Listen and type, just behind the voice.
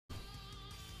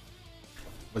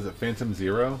was it Phantom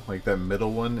Zero? Like that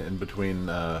middle one in between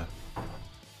Metal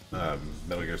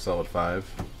Gear Solid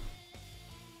 5.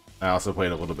 I also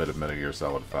played a little bit of Metal Gear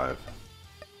Solid 5.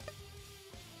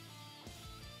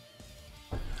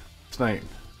 Tonight,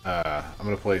 I'm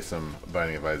gonna play some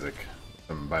Binding of Isaac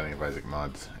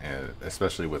mods, and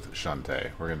especially with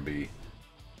Shantae. We're gonna be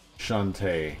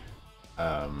Shantae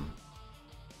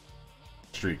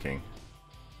streaking.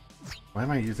 Why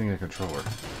am I using a controller?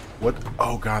 What?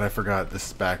 Oh god, I forgot. This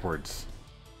is backwards.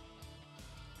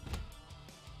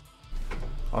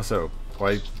 Also,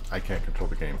 why I can't control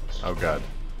the game? Oh god.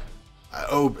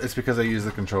 Oh, it's because I use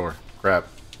the controller. Crap.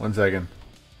 1 second.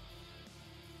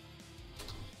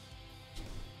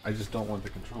 I just don't want the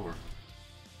controller.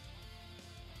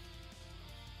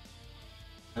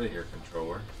 Out of here,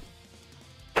 controller.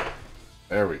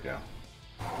 There we go.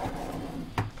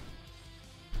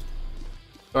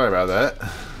 Sorry about that.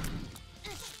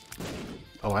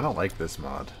 Oh, I don't like this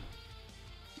mod.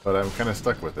 But I'm kind of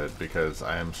stuck with it because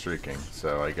I am streaking.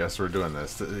 So I guess we're doing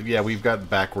this. Yeah, we've got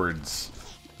backwards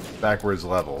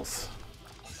levels.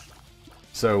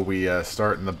 So we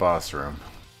start in the boss room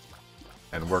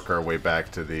and work our way back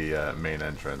to the main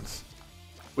entrance,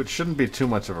 which shouldn't be too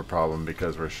much of a problem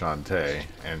because we're Shantae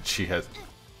and she has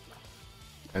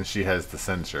the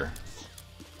censure.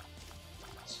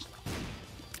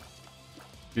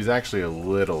 She's actually a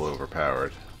little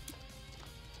overpowered.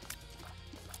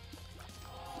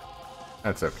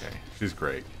 That's okay. She's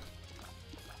great.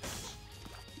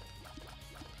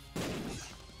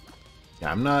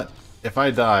 Yeah, I'm not... If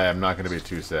I die, I'm not going to be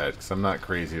too sad, because I'm not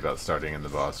crazy about starting in the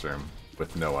boss room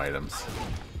with no items.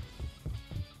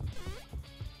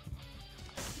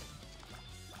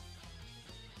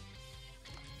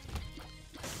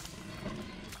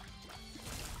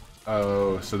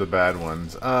 Oh, so the bad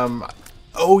ones.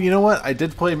 Oh, you know what? I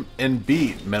did play and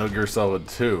beat Metal Gear Solid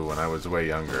 2 when I was way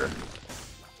younger.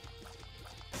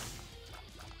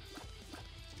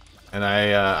 And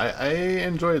I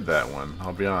enjoyed that one,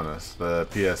 I'll be honest. The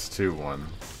PS2 one.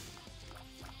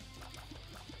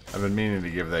 I've been meaning to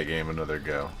give that game another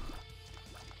go.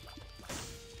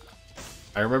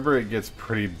 I remember it gets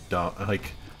pretty dumb,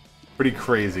 like, pretty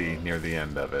crazy near the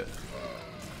end of it.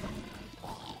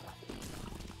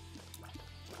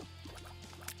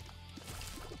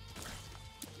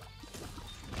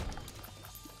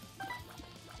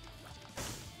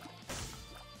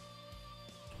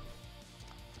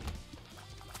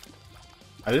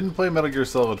 I didn't play Metal Gear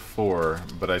Solid 4,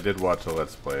 but I did watch a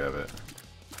Let's Play of it.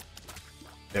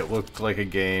 It looked like a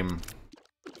game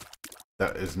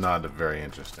that is not a very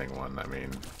interesting one. I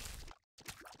mean,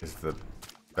 is the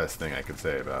best thing I could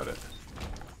say about it.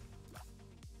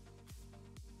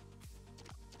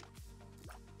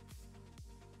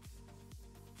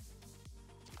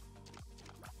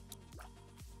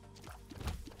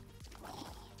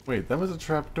 Wait, that was a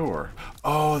trap door.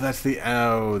 Oh, that's the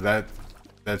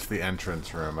that's the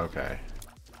entrance room. Okay.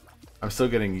 I'm still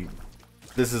getting...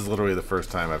 This is literally the first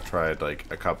time I've tried like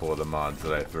a couple of the mods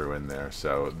that I threw in there,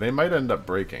 so they might end up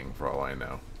breaking for all I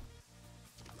know.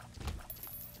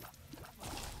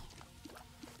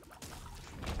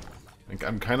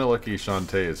 I'm kind of lucky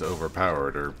Shantae is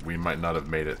overpowered, or we might not have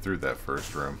made it through that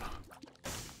first room.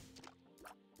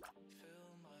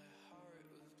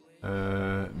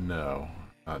 No.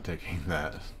 Not taking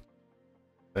that.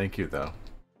 Thank you, though.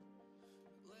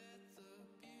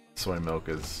 Soy milk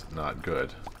is not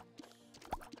good.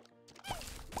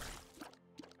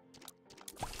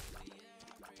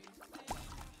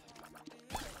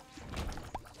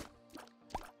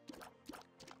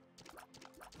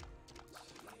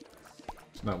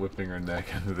 It's not whipping her neck.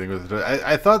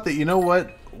 I thought that, you know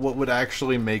what would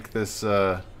actually make this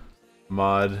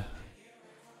mod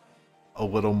a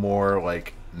little more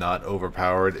like not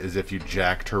overpowered is if you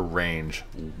jacked her range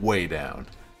way down.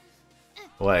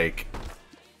 Like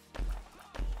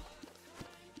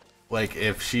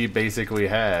if she basically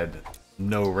had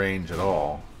no range at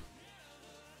all.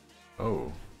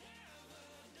 Oh.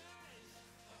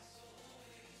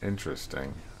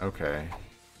 Interesting. Okay.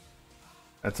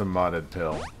 That's a modded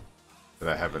pill that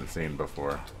I haven't seen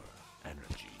before.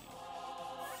 Energy.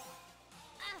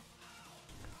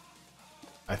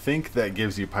 I think that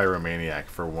gives you Pyromaniac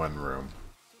for one room.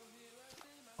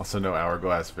 Also no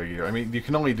Hourglass figure. I mean, you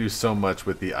can only do so much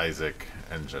with the Isaac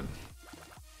engine.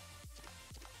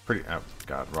 Pretty... Oh,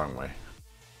 God, wrong way.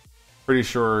 Pretty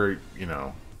sure, you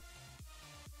know...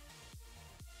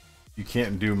 You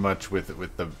can't do much with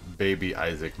the baby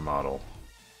Isaac model.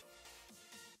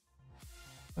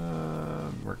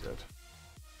 We're good.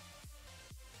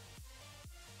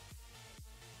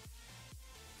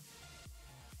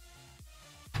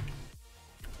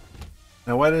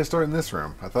 Now why did I start in this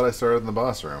room? I thought I started in the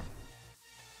boss room.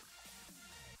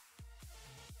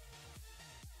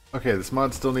 Okay, this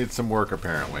mod still needs some work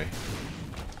apparently.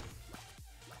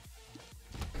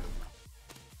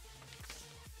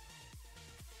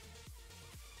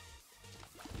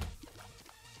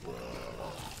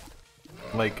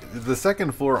 Like, the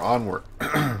second floor onward,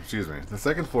 excuse me, the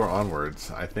second floor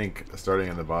onwards, I think starting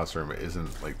in the boss room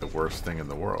isn't like the worst thing in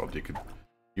the world.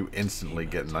 You instantly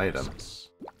get an item.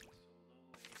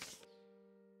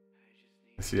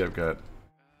 I see I've got,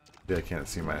 yeah, I can't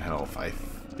see my health. I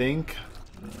think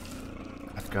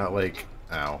I've got like,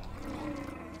 ow,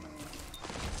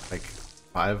 like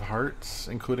 5 hearts,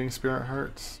 including spirit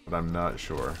hearts, but I'm not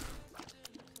sure.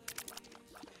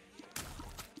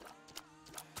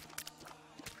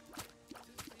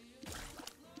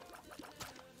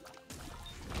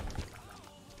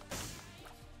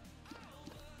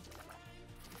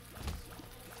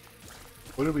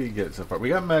 What did we get so far? We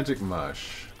got Magic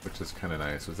Mush, which is kind of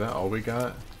nice. Was that all we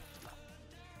got?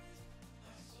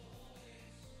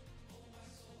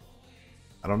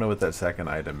 I don't know what that second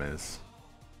item is.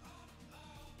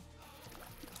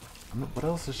 What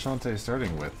else is Shantae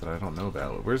starting with that I don't know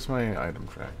about? Where's my item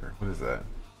tracker? What is that?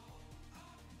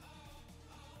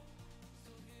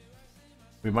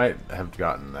 We might have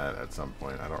gotten that at some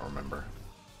point. I don't remember.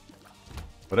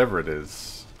 Whatever it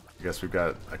is, I guess we've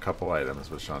got a couple items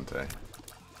with Shantae.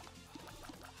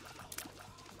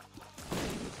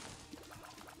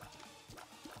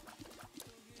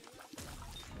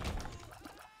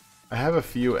 I have a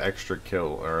few extra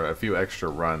a few extra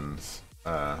runs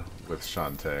with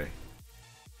Shantae.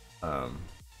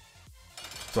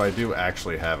 So I do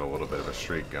actually have a little bit of a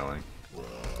streak going.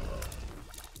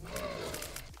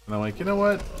 And I'm like, you know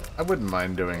what? I wouldn't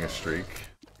mind doing a streak.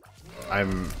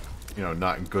 I'm, you know,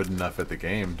 not good enough at the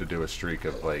game to do a streak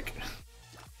of like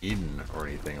Eden or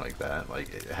anything like that.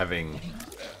 Like having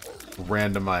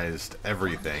randomized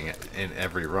everything in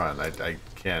every run, I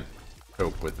can't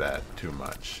cope with that too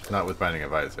much. Not with Binding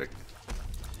of Isaac.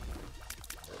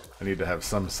 I need to have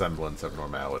some semblance of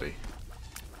normality.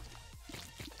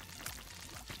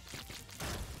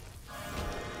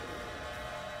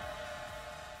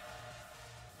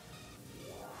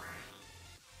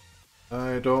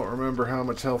 I don't remember how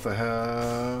much health I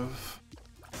have.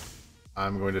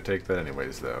 I'm going to take that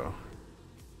anyways though,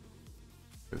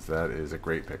 because that is a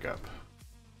great pickup.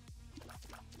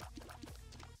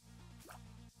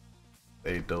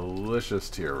 A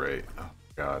delicious tier rate. Oh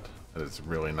god, that is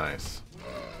really nice.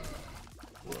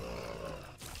 I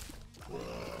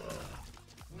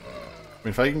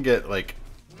mean, if I can get like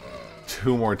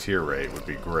 2 more tier rate would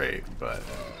be great, but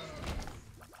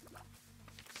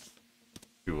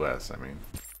 2 less, I mean.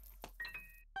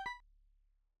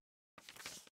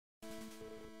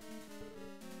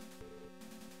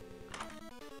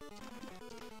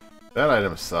 That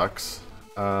item sucks.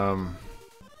 I'm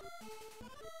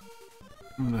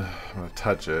gonna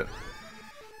touch it.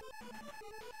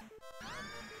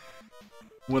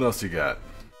 What else you got?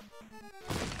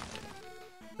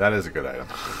 That is a good item.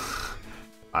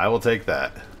 I will take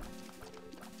that.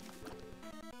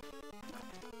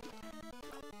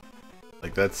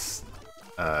 Like that's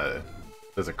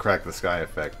there's a crack the sky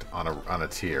effect on a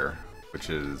tier, which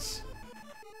is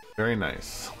very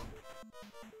nice.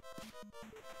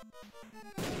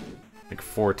 Like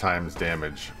 4 times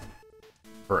damage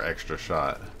per extra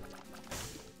shot.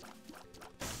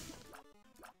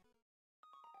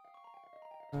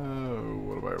 Oh,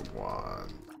 what do I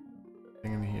want?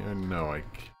 Anything in here? No,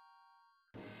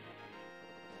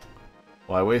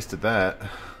 well, I wasted that.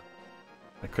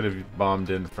 I could have bombed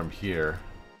in from here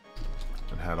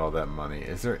and had all that money.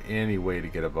 Is there any way to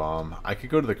get a bomb? I could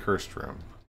go to the cursed room.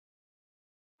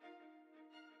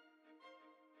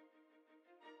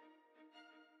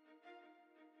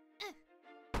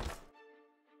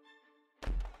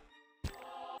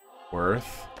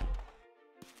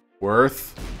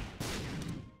 Worth.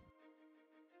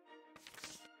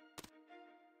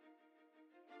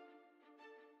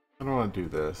 I don't want to do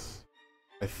this.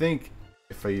 I think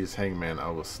if I use Hangman, I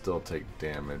will still take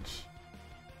damage.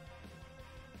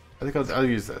 I think I'll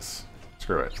use this.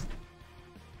 Screw it.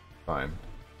 Fine.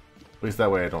 At least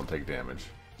that way I don't take damage.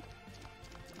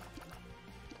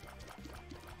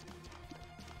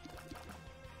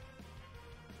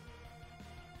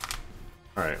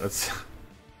 Alright, let's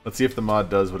see if the mod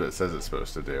does what it says it's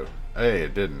supposed to do. Hey,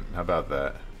 it didn't. How about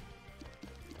that?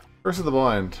 Curse of the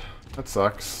Blind. That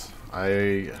sucks.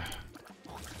 I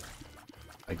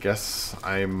guess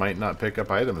I might not pick up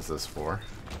items this floor.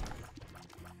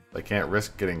 I can't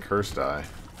risk getting Cursed Eye.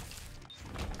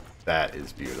 That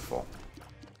is beautiful.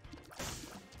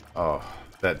 Oh,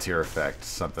 that tear effect,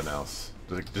 something else.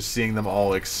 Just seeing them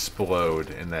all explode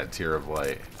in that tear of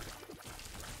light.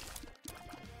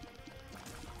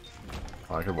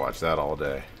 Oh, I could watch that all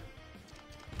day.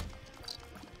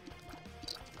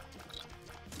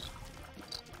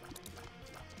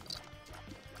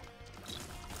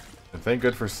 And thank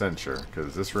good for censure,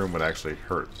 because this room would actually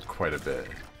hurt quite a bit.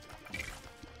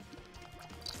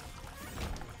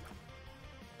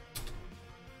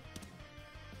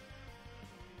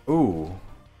 Ooh,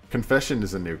 Confession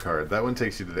is a new card. That one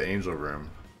takes you to the Angel Room.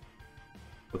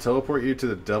 Will teleport you to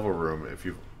the Devil Room if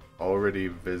you've already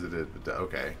visited the...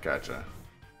 Okay, gotcha.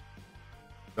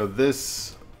 So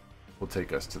this will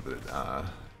take us to the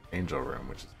Angel Room,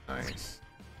 which is nice.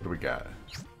 What do we got?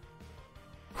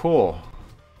 Cool.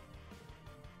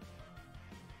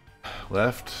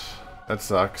 Left. That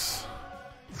sucks.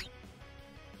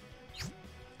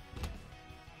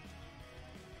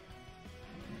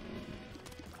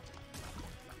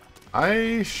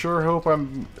 I sure hope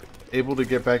I'm able to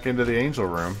get back into the Angel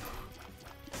Room.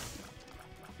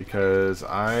 Because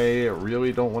I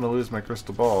really don't want to lose my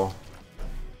crystal ball.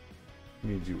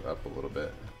 Need you up a little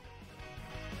bit.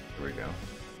 There we go.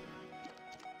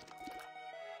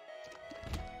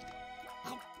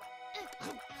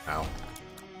 Ow.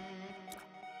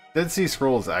 Dead Sea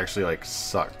Scrolls actually like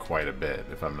suck quite a bit,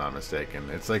 if I'm not mistaken.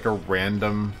 It's like a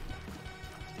random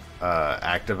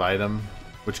active item,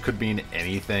 which could mean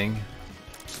anything.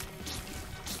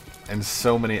 And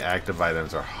so many active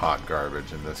items are hot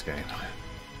garbage in this game.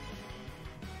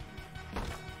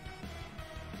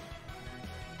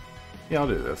 Yeah, I'll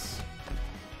do this.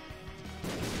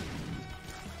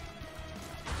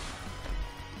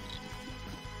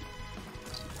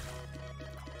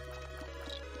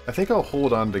 I think I'll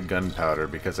hold on to gunpowder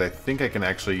because I think I can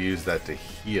actually use that to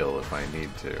heal if I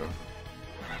need to.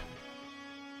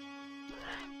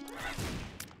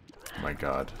 Oh my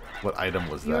god. What item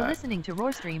was that? You're listening to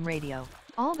Roarstream Radio.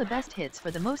 All the best hits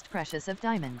for the most precious of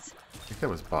diamonds. I think that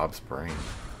was Bob's brain.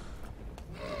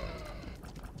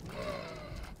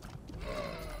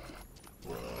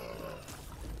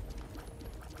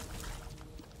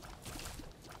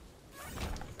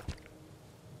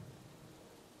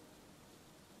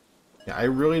 Yeah, I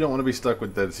really don't want to be stuck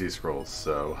with Dead Sea Scrolls,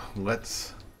 so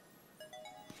let's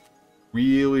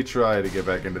really try to get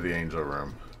back into the Angel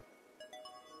Room.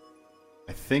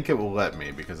 I think it will let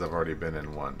me because I've already been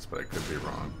in once, but I could be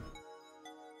wrong.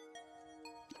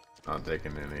 Not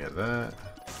taking any of that.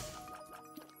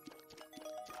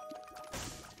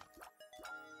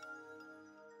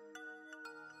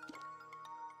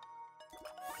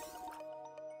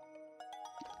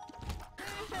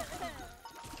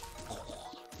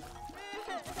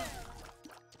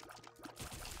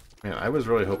 Man, I was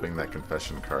really hoping that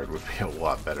confession card would be a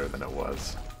lot better than it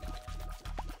was.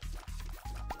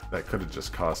 That could have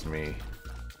just cost me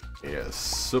a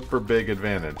super big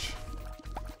advantage.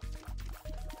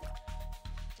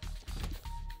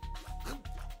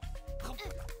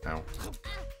 Ow.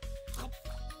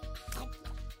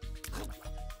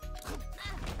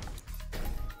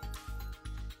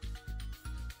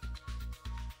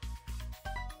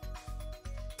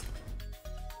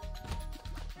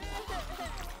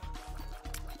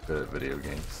 Good at video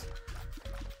games.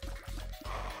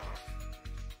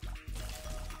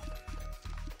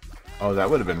 Oh, that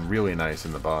would have been really nice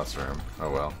in the boss room.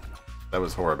 Oh well. That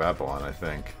was Horror Babylon, I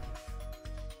think.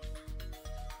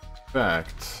 In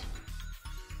fact,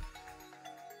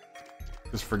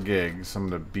 just for gigs, I'm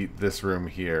gonna beat this room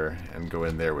here and go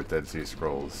in there with Dead Sea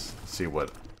Scrolls. See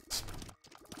what...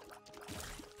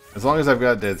 As long as I've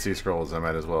got Dead Sea Scrolls, I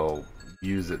might as well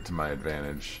use it to my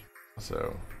advantage.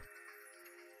 So,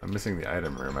 I'm missing the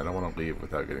item room. I don't want to leave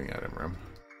without getting the item room.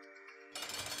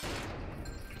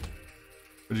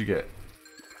 What'd you get?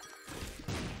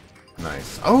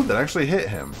 Nice. Oh, that actually hit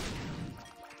him.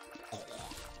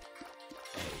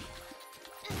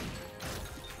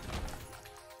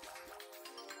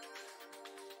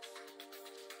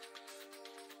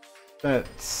 That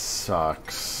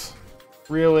sucks.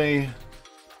 Really?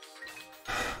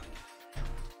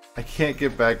 I can't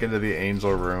get back into the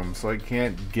Angel Room, so I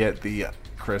can't get the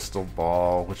crystal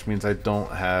ball, which means I don't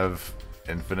have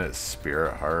infinite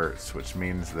spirit hearts, which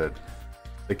means that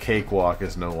the cakewalk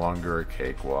is no longer a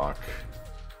cakewalk.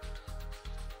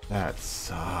 That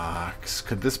sucks.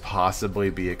 Could this possibly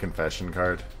be a confession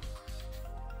card?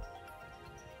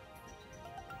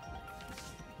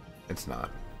 It's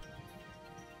not.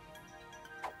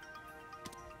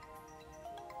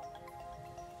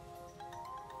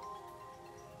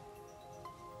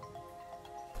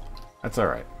 That's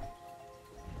alright.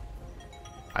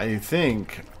 I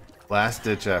think last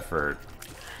ditch effort.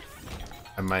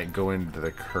 I might go into the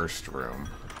cursed room.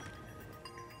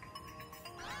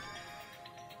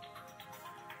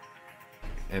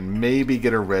 And maybe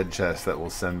get a red chest that will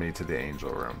send me to the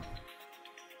angel room.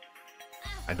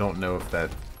 I don't know if that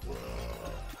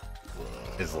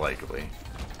is likely.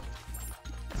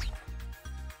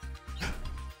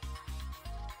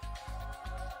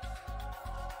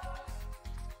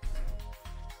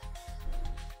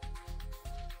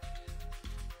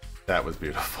 That was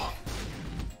beautiful.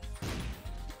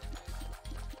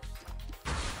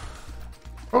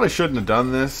 Probably shouldn't have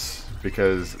done this,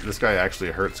 because this guy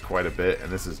actually hurts quite a bit, and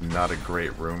this is not a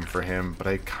great room for him, but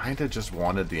I kind of just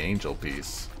wanted the angel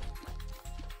piece.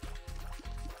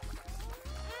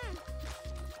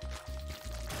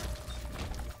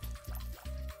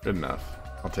 Good enough.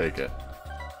 I'll take it.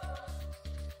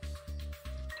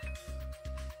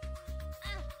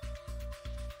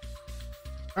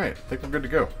 Alright, I think we're good to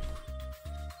go.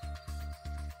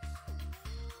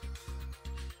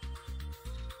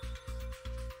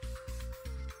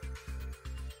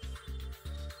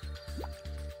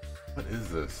 What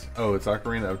is this? Oh, it's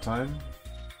Ocarina of Time?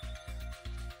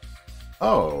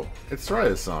 Oh, it's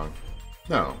Soraya's song.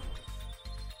 No.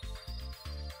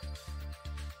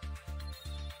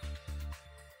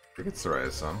 I think it's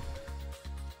Soraya's song.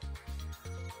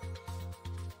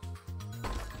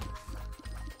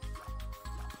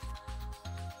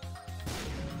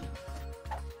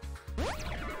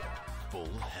 Full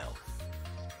health.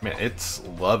 Man, it's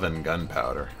loving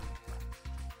gunpowder.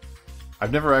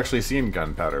 I've never actually seen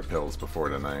gunpowder pills before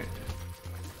tonight.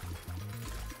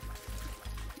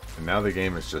 And now the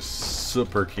game is just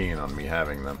super keen on me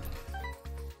having them.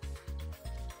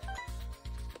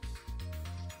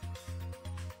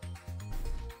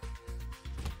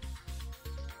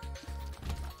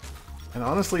 And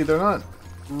honestly, they're not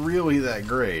really that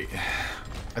great.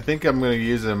 I think I'm going to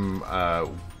use them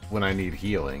when I need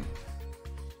healing.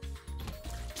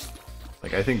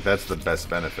 Like, I think that's the best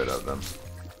benefit of them.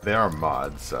 They are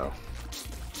mods, so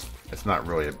it's not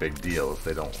really a big deal if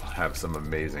they don't have some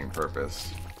amazing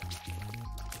purpose.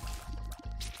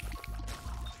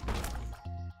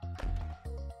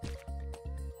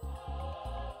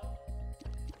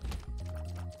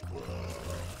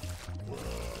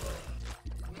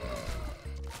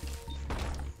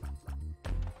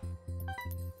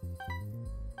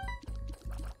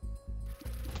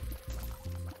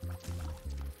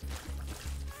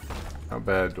 How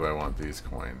bad do I want these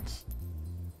coins?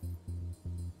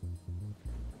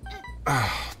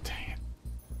 Oh, dang it.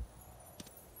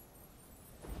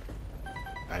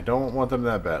 I don't want them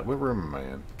that bad. What room am I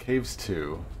in? Caves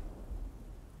 2.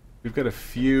 We've got a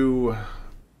few...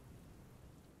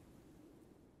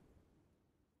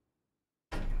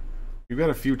 We've got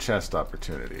a few chest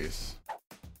opportunities.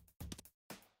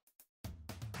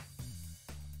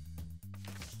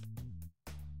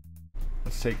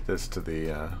 Let's take this to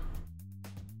the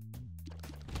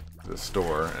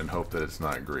store and hope that it's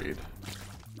not greed.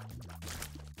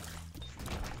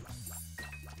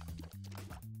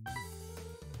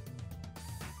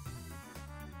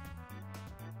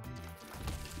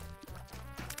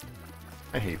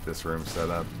 I hate this room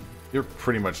setup. You're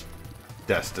pretty much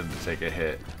destined to take a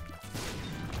hit.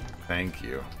 Thank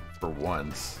you, for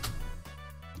once.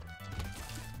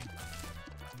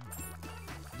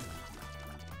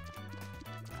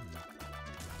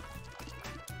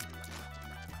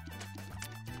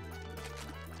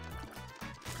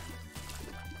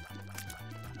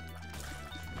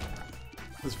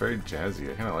 This is very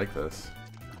jazzy. I kind of like this.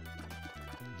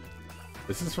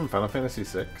 This is from Final Fantasy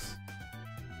VI.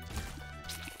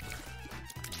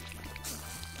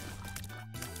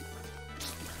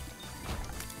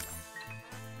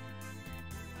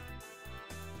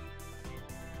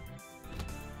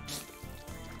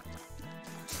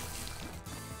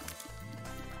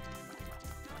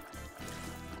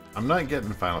 I'm not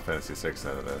getting Final Fantasy VI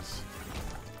out of this.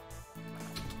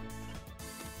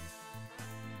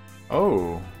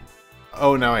 Oh.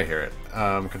 Oh, now I hear it.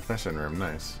 Confession room,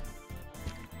 nice.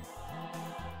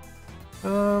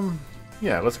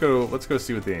 Yeah, let's go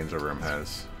see what the angel room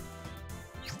has.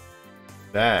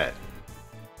 That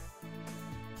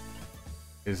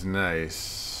is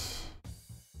nice.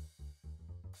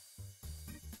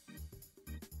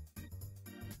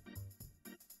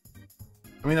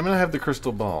 I mean, I'm gonna have the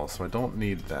crystal ball, so I don't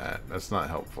need that. That's not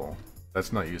helpful.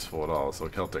 That's not useful at all, so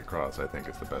Celtic Cross, I think,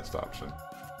 is the best option.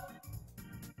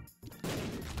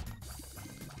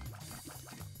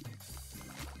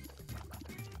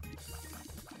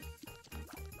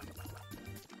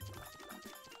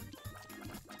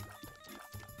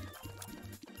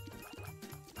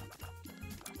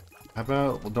 How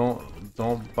about, well,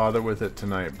 don't bother with it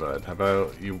tonight, bud. How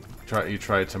about you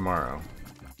try tomorrow?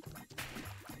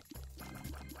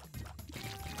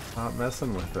 Not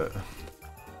messing with it.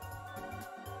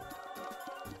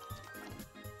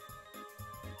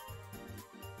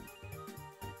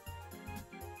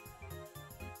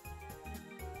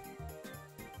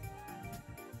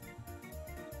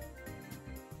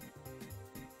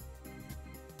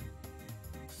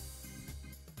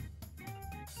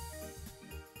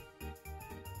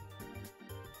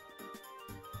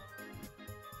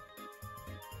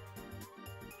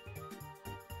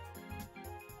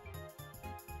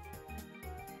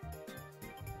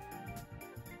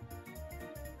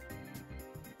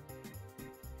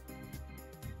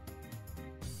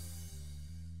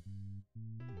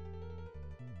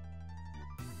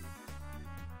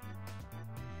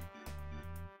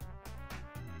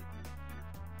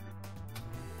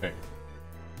 Okay.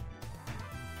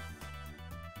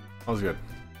 That was good.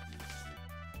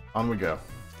 On we go.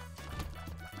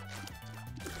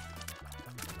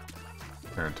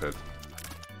 Parenthood.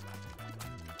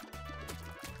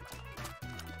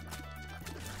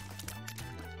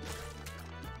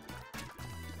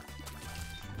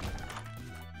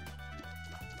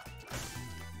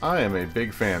 I am a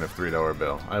big fan of $3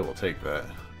 bill. I will take that.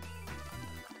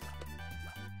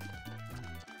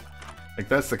 Like,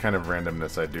 that's the kind of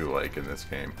randomness I do like in this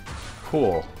game.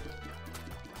 Cool.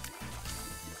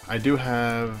 I do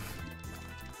have...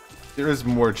 There is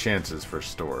more chances for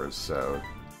stores, so...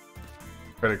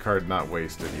 Credit card not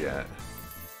wasted yet.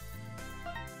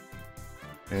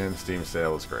 And Steam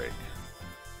sale is great.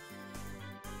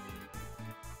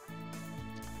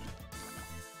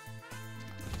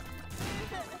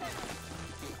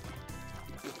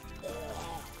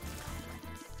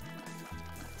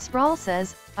 Sprawl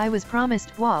says, I was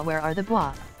promised bois. Where are the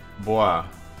bois? Bois.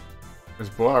 There's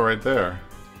bois right there.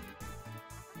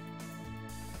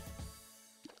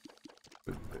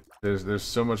 There's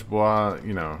so much bois,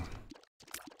 you know.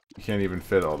 You can't even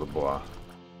fit all the bois.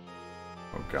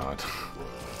 Oh god.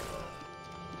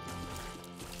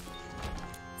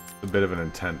 It's a bit of an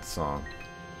intense song.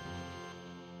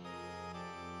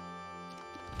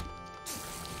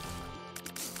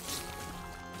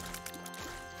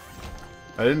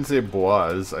 I didn't say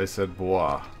bois, I said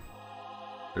bois.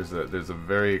 There's a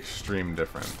very extreme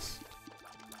difference.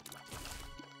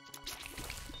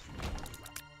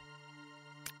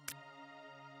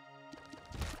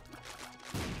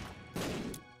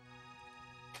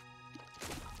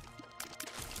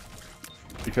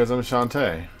 Because I'm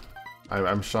Shantae.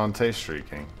 I'm Shantae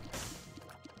streaking.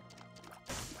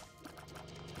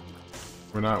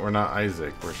 We're not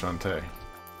Isaac, we're Shantae.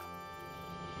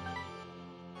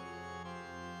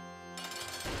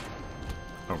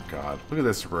 Oh god, look at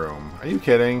this room. Are you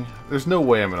kidding? There's no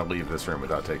way I'm gonna leave this room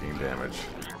without taking damage.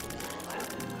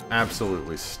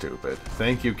 Absolutely stupid.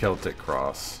 Thank you, Celtic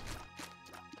Cross.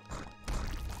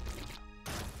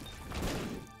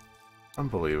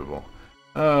 Unbelievable.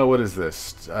 What is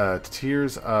this?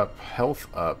 Tears up, health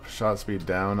up, shot speed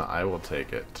down. I will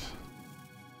take it.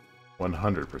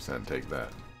 100% take that.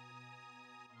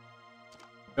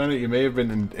 Found out you may have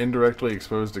been indirectly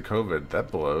exposed to COVID. That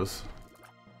blows.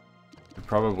 Should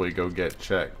probably go get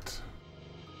checked.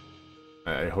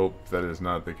 I hope that is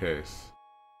not the case.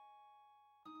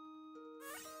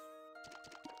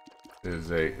 It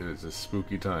is a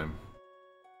spooky time.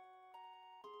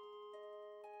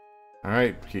 All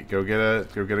right, go get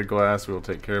a glass. We'll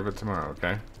take care of it tomorrow.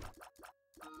 Okay?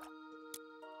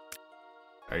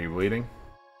 Are you bleeding?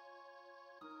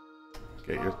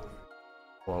 Get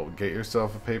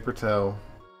yourself a paper towel.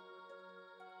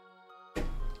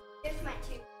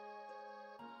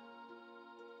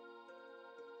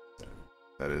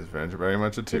 That is very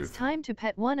much a tooth. It's time to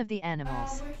pet one of the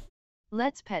animals.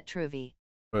 Let's pet Truvy.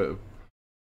 But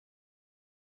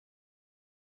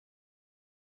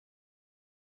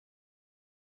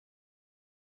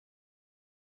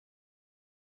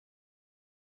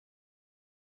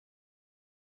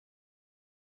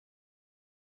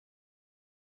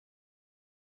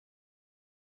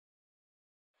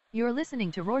You're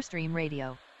listening to Roarstream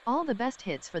Radio. All the best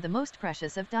hits for the most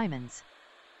precious of diamonds.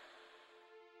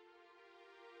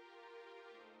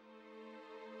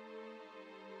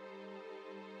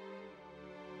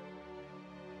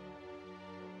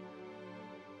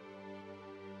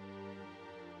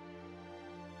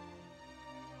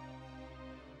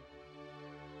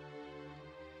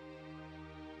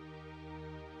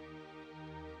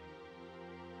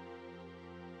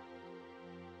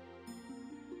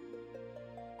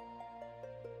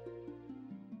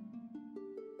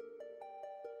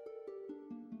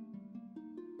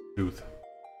 tooth.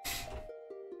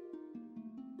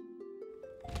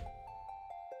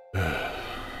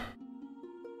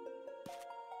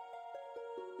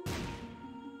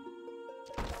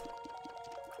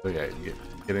 So yeah,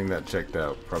 getting that checked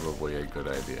out, probably a good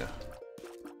idea.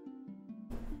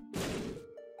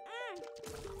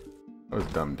 That was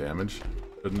dumb damage.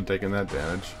 Shouldn't have taken that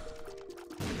damage.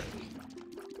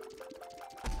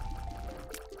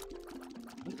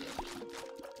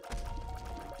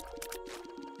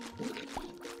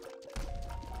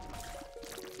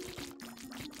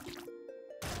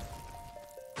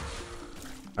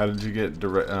 How did you get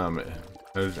direct? How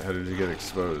did you get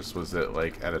exposed? Was it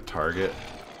like at a target?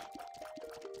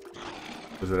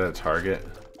 Was it at a target?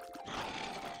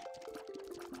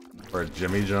 Or at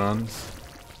Jimmy John's?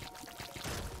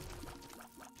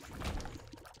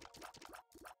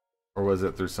 Or was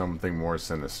it through something more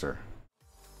sinister?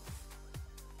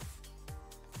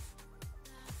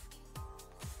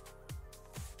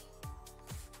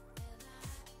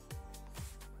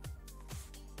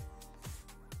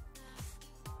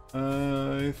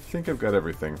 I think I've got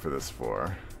everything for this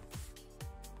floor.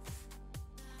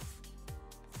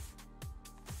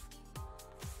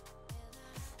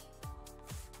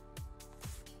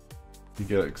 You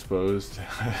get exposed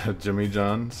at Jimmy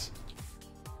John's?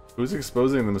 Who's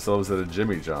exposing themselves at a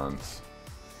Jimmy John's?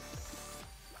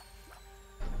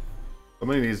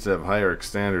 Somebody needs to have higher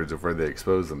standards of where they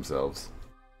expose themselves.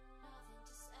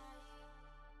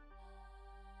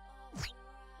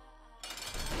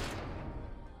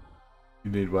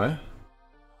 You need what?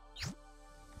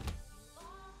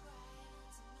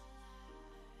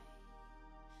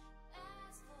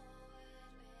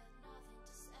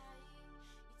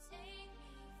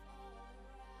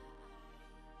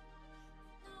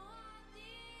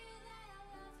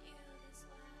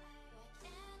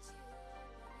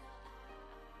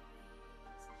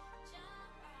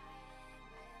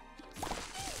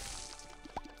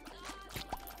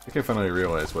 I think I finally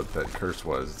realized what that curse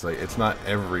was. It's like, it's not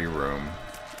every room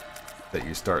that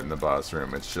you start in the boss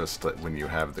room, it's just like when you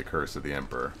have the Curse of the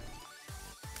Emperor.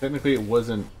 Technically it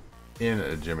wasn't in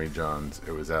a Jimmy John's,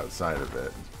 it was outside of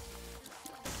it.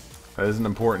 That is an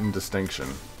important distinction.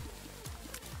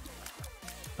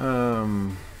 I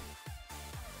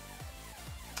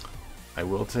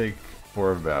will take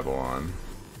Whore of Babylon.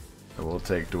 I will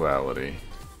take Duality.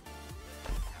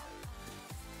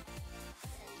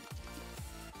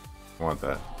 I want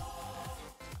that.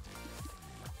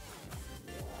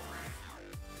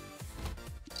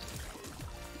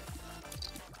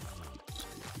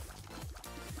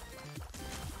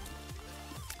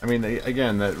 I mean,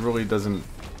 again, that really doesn't...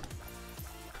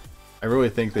 I really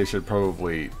think they should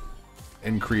probably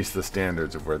increase the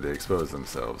standards of where they expose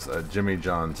themselves. Jimmy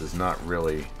John's is not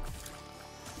really...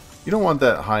 You don't want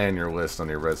that high on your list on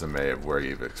your resume of where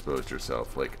you've exposed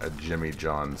yourself, like a Jimmy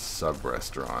John's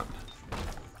sub-restaurant.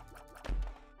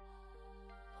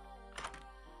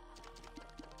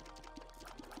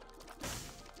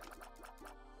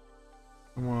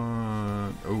 Come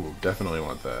on. Oh, definitely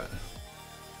want that.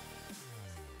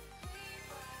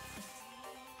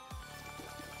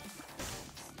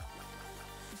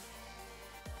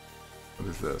 What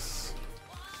is this?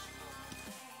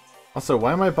 Also,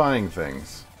 why am I buying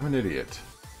things? I'm an idiot.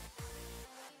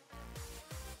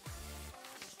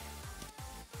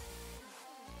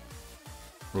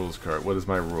 Rules card. What is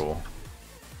my rule?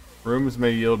 Rooms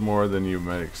may yield more than you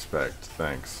might expect.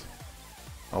 Thanks.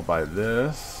 I'll buy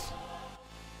this.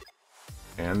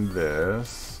 And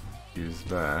this. Use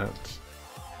that.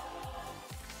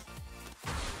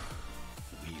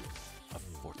 Wheel of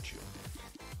Fortune.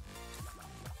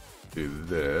 Do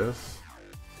this.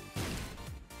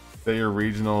 Say your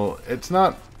regional. It's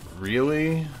not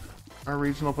really our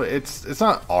regional play. It's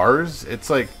not ours.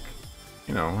 It's like,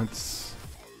 you know, it's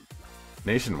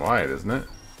nationwide, isn't it?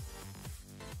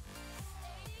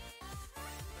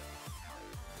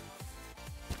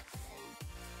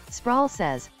 Sprawl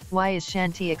says, why is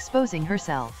Shantae exposing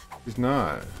herself? She's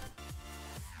not.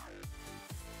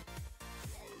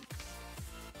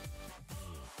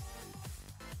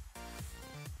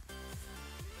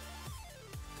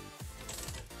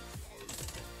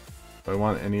 Do I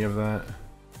want any of that?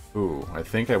 Ooh, I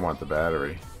think I want the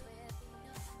battery.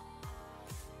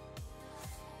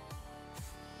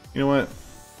 You know what?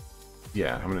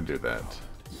 Yeah, I'm gonna do that.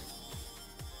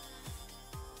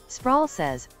 Sprawl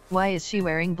says, why is she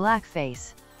wearing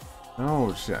blackface?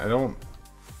 No, I don't...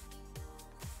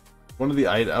 One of the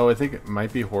oh, I think it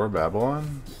might be Whore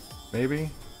Babylon?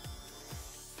 Maybe?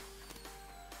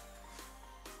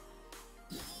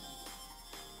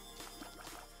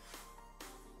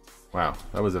 Wow,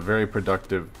 that was a very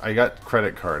productive... I got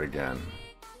credit card again.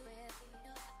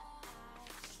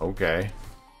 Okay.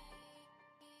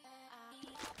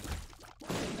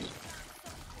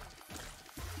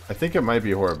 I think it might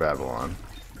be Whore Babylon.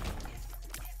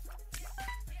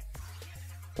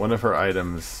 one of her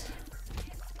items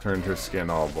turned her skin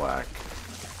all black.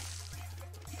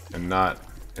 And not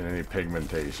in any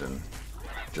pigmentation.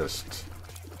 Just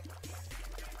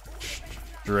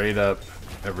straight up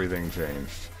everything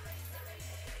changed.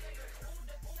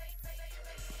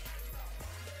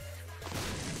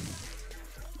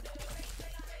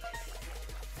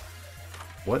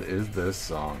 What is this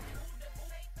song?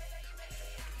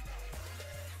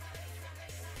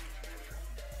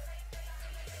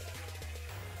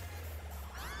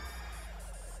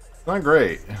 It's not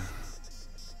great.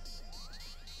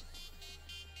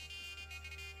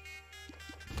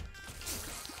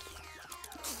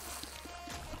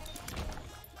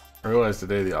 I realized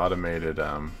today the automated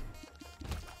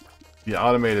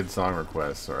song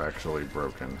requests are actually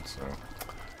broken, so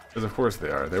because of course they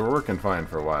are. They were working fine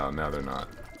for a while, and now they're not.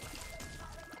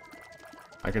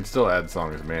 I can still add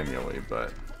songs manually,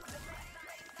 but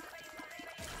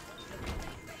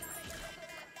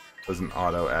doesn't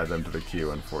auto add them to the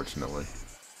queue, unfortunately.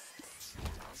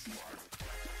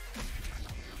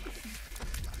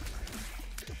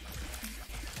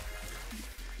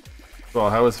 Well,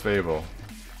 how was Fable?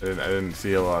 I didn't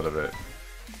see a lot of it,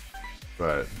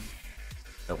 but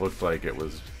it looked like it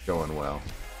was going well.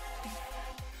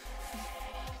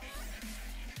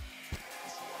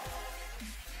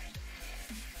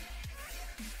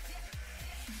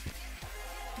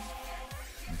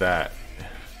 That.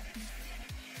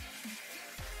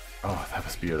 Oh, that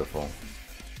was beautiful.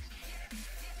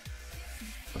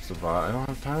 What's the VOD? I don't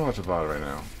have time to watch a VOD right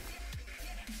now.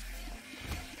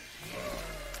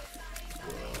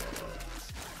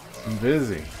 I'm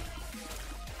busy.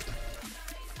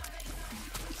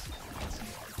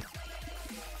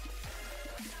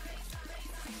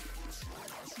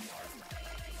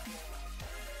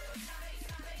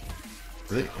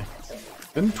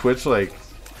 Didn't Twitch like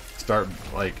start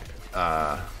like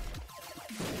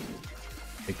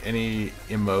any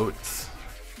emotes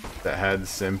that had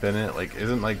simp in it? Like,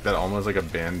 isn't like that almost like a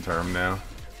banned term now?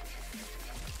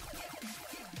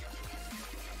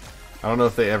 I don't know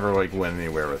if they ever like went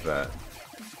anywhere with that.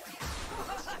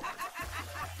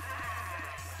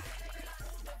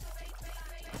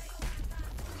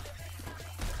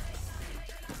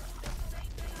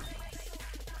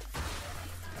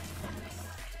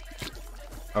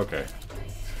 Okay.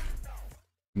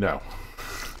 No.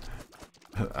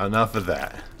 Enough of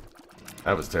that.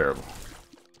 That was terrible.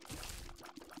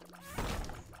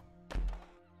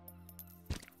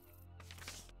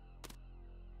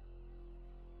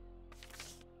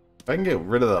 If I can get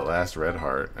rid of that last red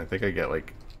heart, I think I get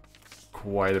like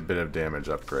quite a bit of damage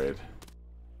upgrade.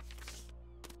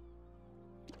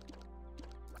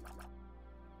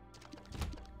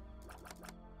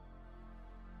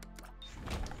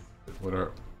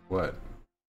 What?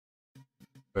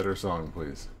 Better song,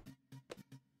 please.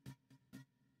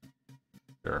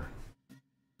 Sure.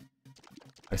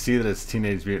 I see that it's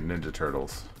Teenage Mutant Ninja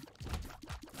Turtles.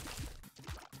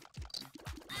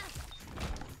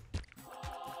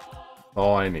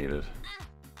 All I needed.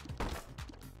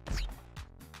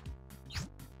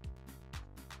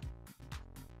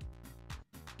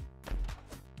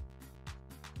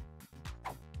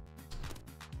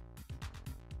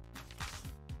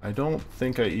 I don't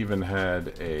think I even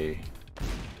had a...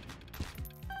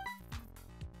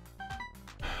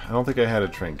 I don't think I had a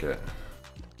trinket.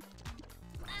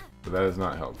 But that is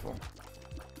not helpful.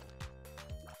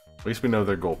 At least we know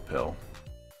their gold pill.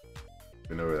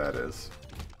 We know where that is.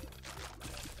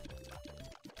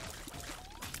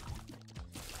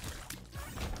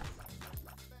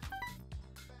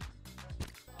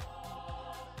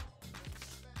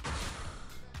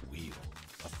 Wheel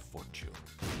of Fortune.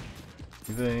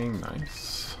 Anything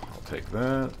nice. I'll take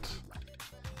that.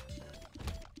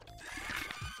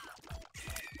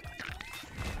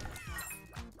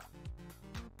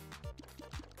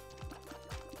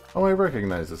 Oh, I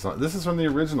recognize this song. This is from the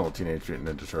original Teenage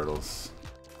Mutant Ninja Turtles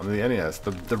on the NES,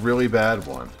 the really bad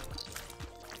one.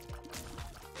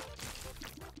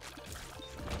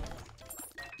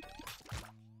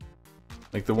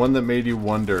 Like the one that made you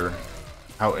wonder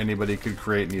how anybody could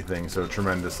create anything so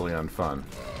tremendously unfun.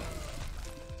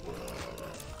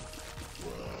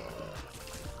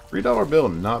 $3 bill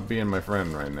not being my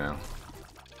friend right now.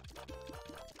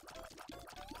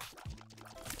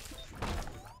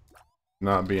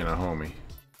 Not being a homie.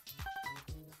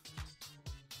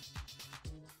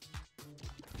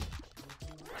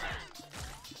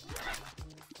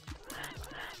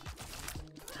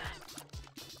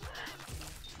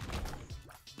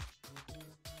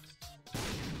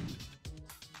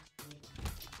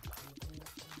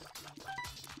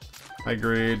 I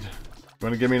agreed. You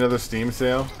want to give me another Steam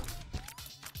sale?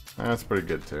 That's pretty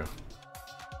good too.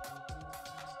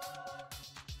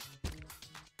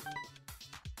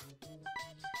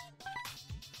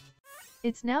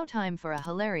 It's now time for a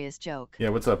hilarious joke. Yeah,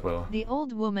 what's up, Will? The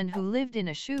old woman who lived in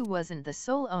a shoe wasn't the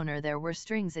sole owner, there were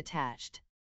strings attached.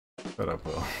 Shut up,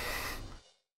 Will.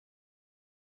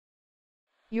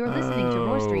 You're listening to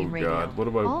Roarstream Radio. God, what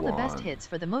do I all want? the best hits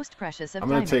for the most precious of I'm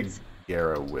gonna diamonds. take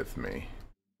Gara with me.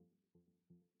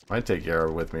 Might take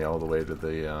Gara with me all the way to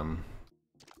the end.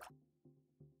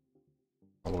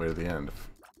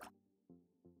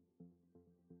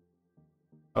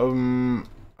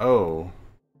 Oh.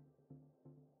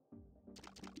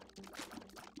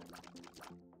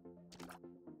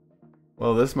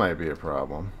 Well, this might be a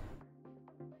problem.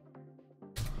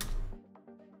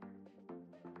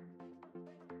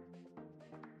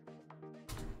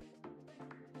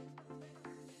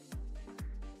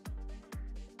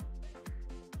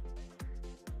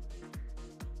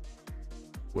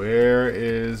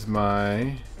 Where's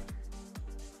my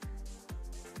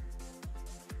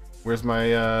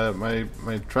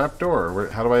my trap door?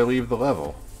 How do I leave the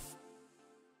level?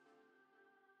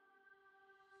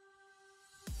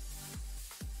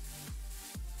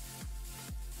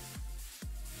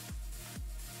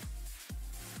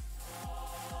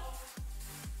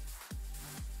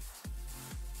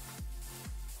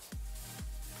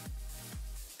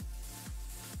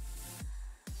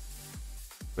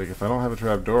 Like, if I don't have a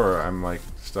trap door, I'm like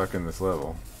stuck in this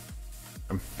level.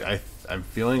 I'm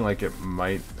feeling like it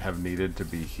might have needed to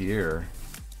be here.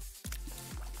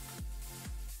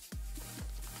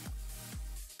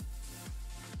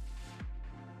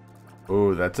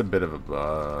 Oh, that's a bit of a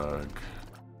bug.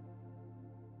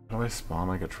 How do I spawn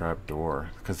like a trap door?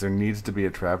 Because there needs to be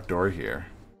a trap door here.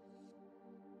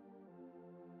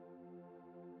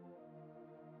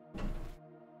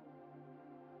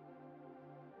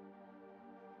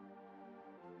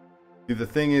 See, the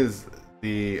thing is,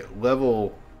 the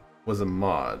level was a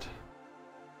mod.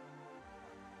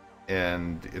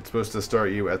 And it's supposed to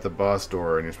start you at the boss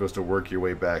door, and you're supposed to work your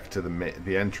way back to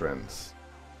the entrance.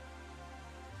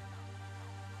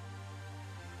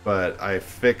 But I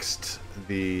fixed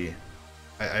the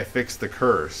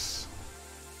curse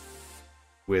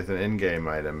with an in-game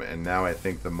item, and now I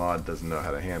think the mod doesn't know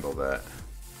how to handle that.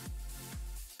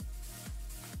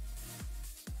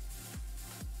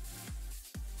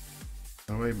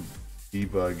 How do I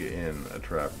debug in a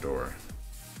trapdoor?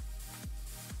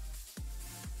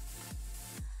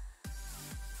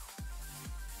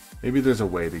 Maybe there's a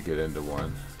way to get into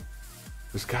one.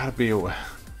 There's gotta be a way.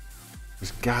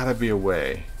 There's gotta be a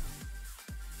way.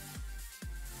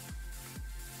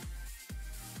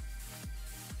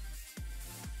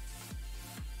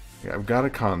 Yeah, I've got a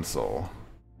console.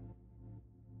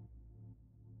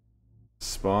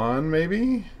 Spawn,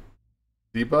 maybe?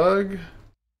 Debug?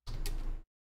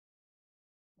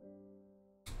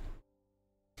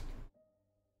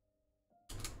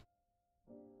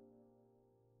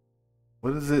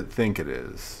 What does it think it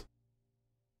is?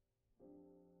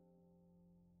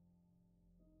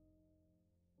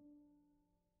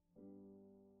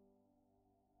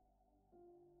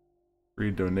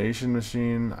 Free donation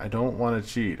machine. I don't want to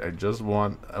cheat. I just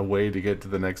want a way to get to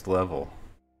the next level.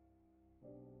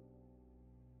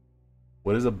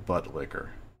 What is a butt licker?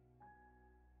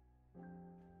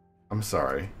 I'm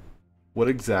sorry. What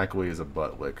exactly is a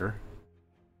butt licker?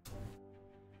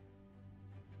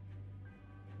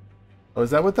 Oh,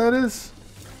 is that what that is?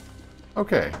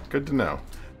 Okay, good to know.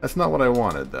 That's not what I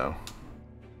wanted, though.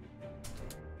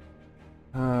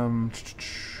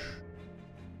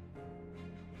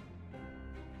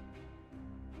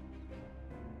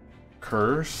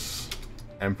 Curse?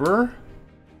 Emperor?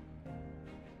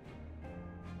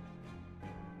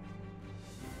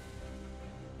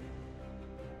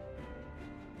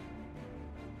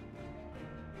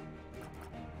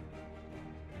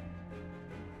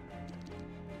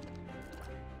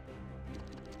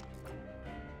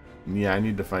 Yeah, I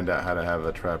need to find out how to have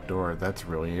a trapdoor. That's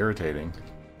really irritating.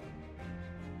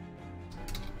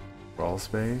 Crawl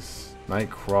space?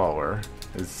 Nightcrawler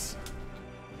is...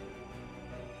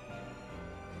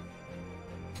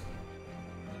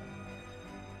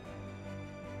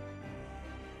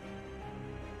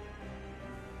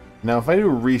 Now, if I do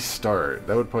restart,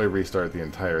 that would probably restart the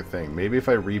entire thing. Maybe if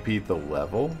I repeat the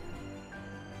level?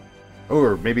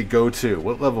 Or maybe go to...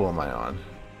 What level am I on?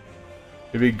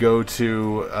 Maybe go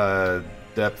to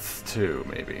depth 2,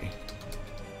 maybe.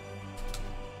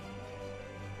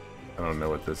 I don't know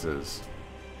what this is.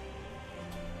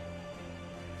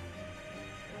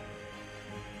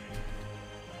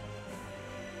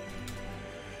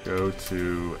 Go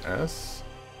to S.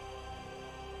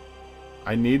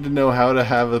 I need to know how to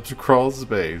have a crawl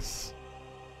space.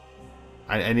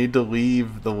 I need to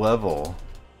leave the level.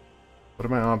 What are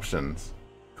my options?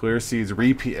 Clear seeds,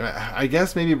 repeat. I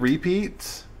guess maybe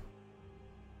repeat?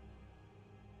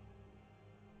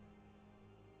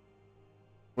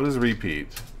 What is repeat?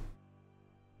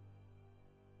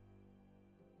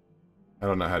 I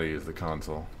don't know how to use the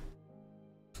console.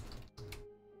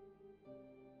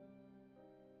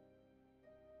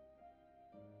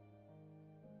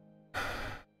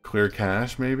 Clear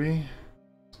cache, maybe?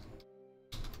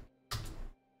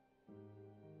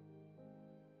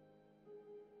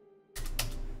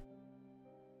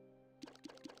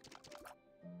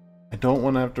 I don't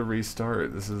want to have to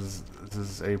restart. This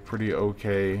is a pretty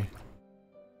okay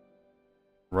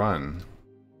run.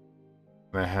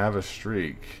 And I have a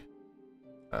streak.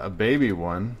 A baby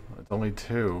one. It's only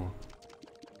 2.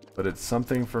 But it's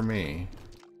something for me.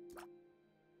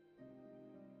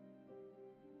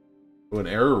 Oh, an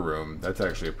error room. That's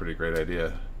actually a pretty great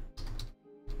idea.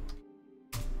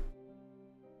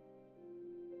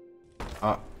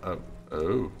 Oh,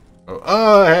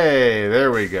 hey!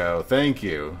 There we go. Thank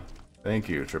you. Thank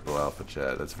you, Triple Alpha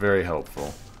Chat. That's very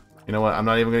helpful. You know what? I'm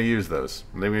not even going to use those.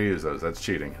 I'm not even going to use those. That's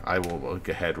cheating. I will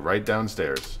head right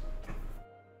downstairs.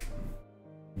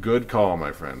 Good call,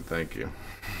 my friend. Thank you.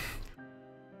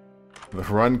 The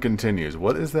run continues.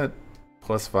 What is that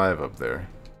 +5 up there?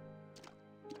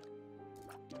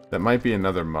 That might be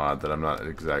another mod that I'm not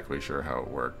exactly sure how it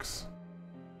works.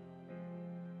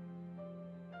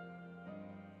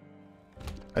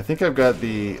 I think I've got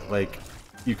the, like,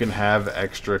 you can have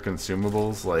extra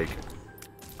consumables, like,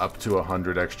 up to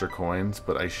 100 extra coins,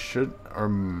 but I should,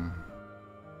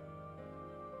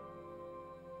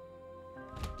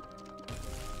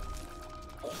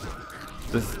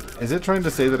 is it trying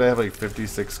to say that I have, like,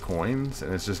 56 coins,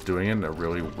 and it's just doing it in a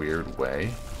really weird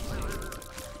way?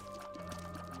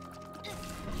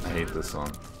 I hate this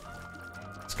song.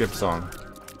 Skip song.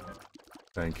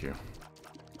 Thank you.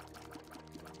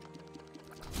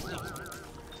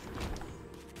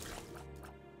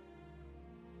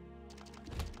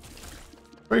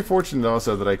 Very fortunate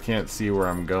also that I can't see where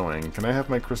I'm going. Can I have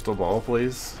my crystal ball,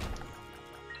 please?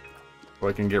 So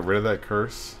I can get rid of that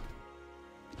curse?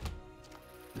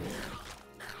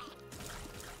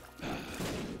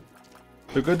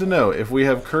 So good to know. If we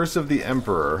have Curse of the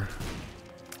Emperor,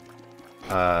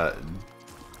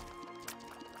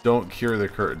 don't cure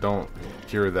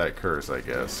that curse, I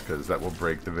guess, because that will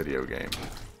break the video game.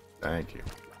 Thank you.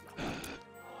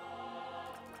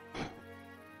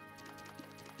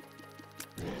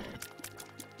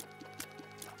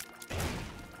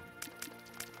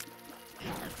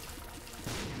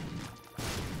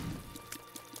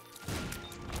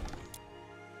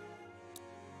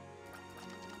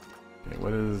 Okay,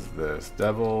 what is this?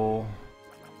 Devil,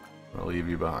 I'll leave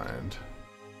you behind.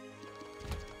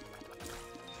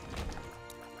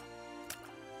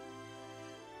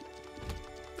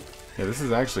 Yeah, this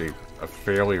is actually a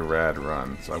fairly rad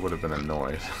run, so I would have been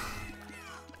annoyed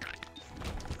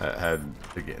had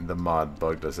the mod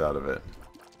bugged us out of it.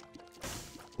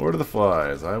 Lord of the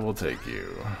Flies, I will take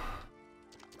you.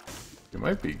 You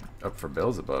might be up for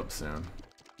Beelzebub soon.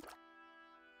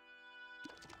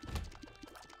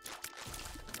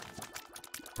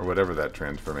 Or whatever that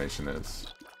transformation is.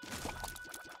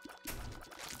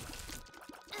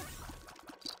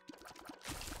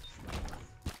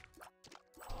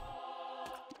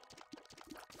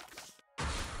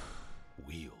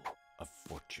 Wheel of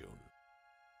Fortune.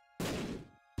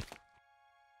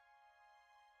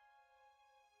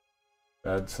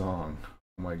 Bad song.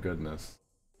 Oh my goodness.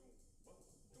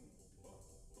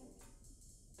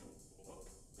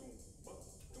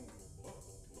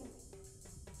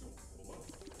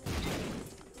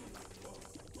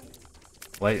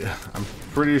 Light. I'm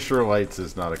pretty sure lights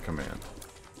is not a command.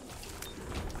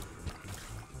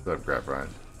 What's up, Grab Ryan?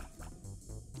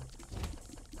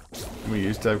 We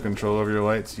used to have control over your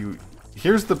lights.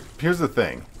 Here's the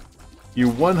thing. You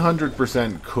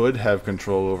 100% could have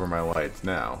control over my lights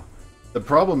now. The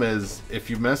problem is, if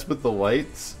you mess with the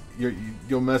lights,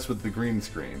 you'll mess with the green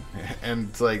screen. And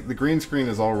it's like, the green screen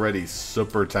is already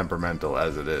super temperamental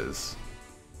as it is.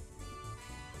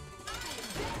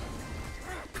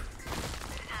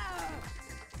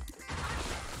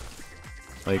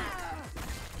 Like,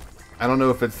 I don't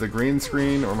know if it's the green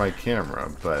screen or my camera,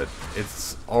 but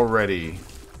it's already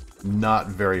not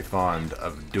very fond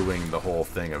of doing the whole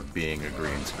thing of being a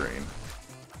green screen.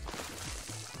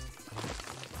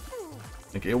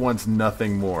 Like, it wants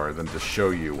nothing more than to show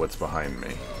you what's behind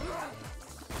me.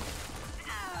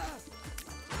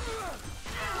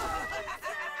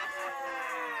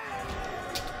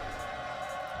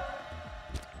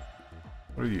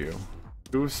 What are you?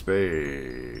 Two of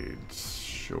spades.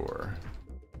 Sure.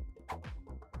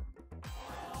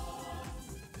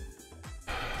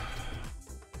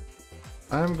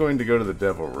 I'm going to go to the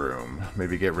devil room.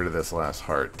 Maybe get rid of this last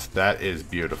heart. That is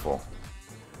beautiful.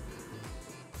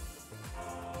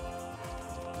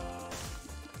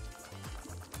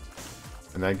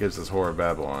 And that gives us Horror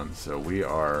Babylon, so we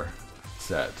are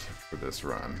set for this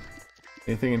run.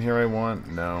 Anything in here I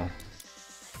want? No.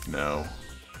 No.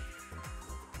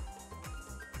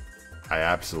 I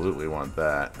absolutely want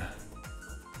that.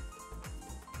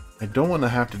 I don't want to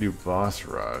have to do boss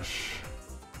rush.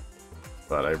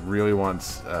 But I really want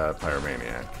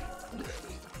Pyromaniac.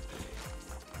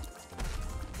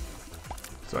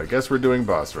 So I guess we're doing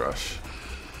boss rush.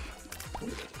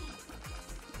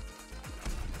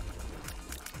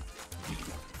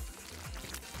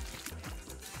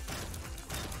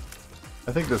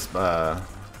 I think this,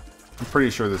 I'm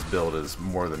pretty sure this build is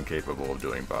more than capable of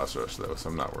doing boss rush though, so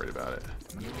I'm not worried about it.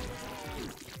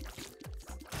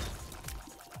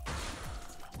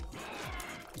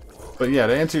 But yeah,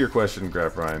 to answer your question,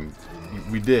 Graf Ryan,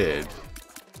 we did.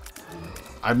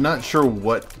 I'm not sure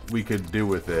what we could do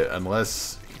with it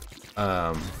unless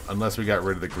we got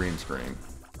rid of the green screen.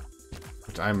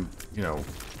 Which I'm, you know,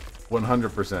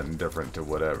 100% indifferent to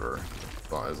whatever,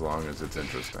 as long as it's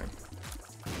interesting.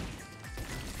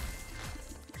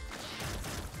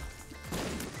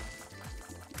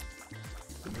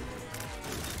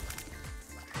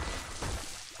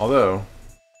 Although,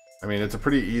 I mean, it's a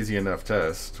pretty easy enough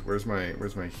test. Where's my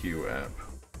Hue app?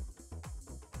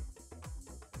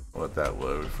 I'll let that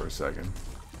load for a second.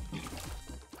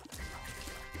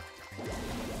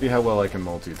 See how well I can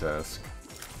multitask.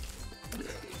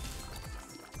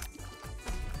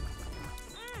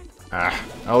 Ah,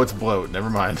 oh, it's bloat. Never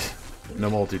mind.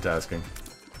 No multitasking.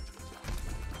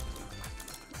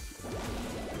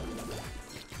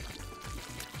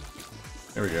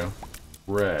 There we go.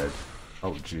 Red.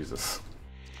 Oh, Jesus.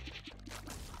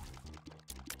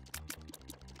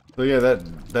 So yeah,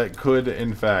 that could,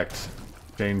 in fact,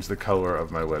 change the color of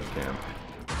my webcam.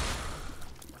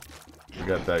 We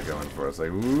got that going for us. Like,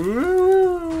 woo,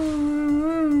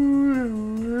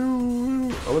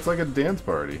 oh, it's like a dance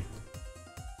party.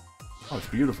 Oh, it's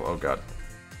beautiful. Oh, God.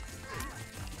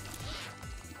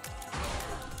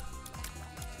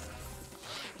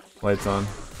 Lights on.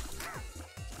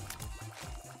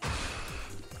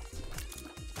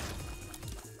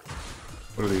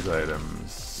 What are these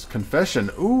items?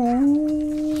 Confession.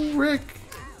 Ooh, Rick.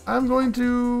 I'm going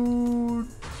to...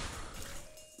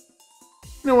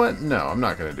 You know what? No, I'm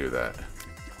not going to do that.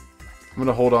 I'm going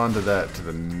to hold on to that to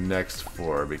the next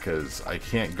floor because I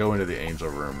can't go into the angel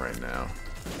room right now.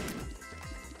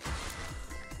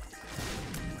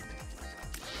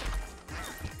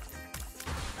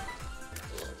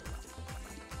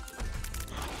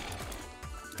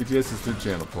 BTS is 2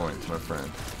 channel points, my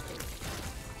friend.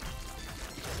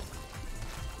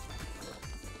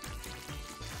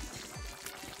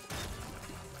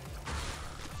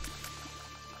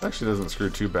 Actually doesn't screw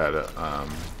too bad.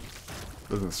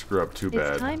 Doesn't screw up too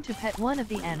bad. It's time to pet one of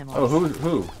the animals. Oh,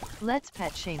 who? Let's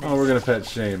pet Seamus. Oh, we're gonna pet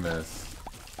Seamus.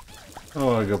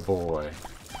 Oh, good boy.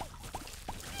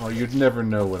 Oh, you'd never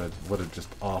know what a just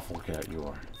awful cat you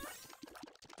are.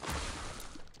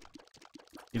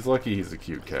 He's lucky he's a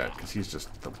cute cat, because he's just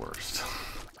the worst.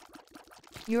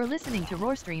 You're listening to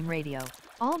Roarstream Radio.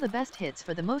 All the best hits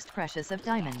for the most precious of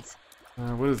diamonds.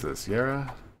 What is this,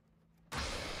 Yara?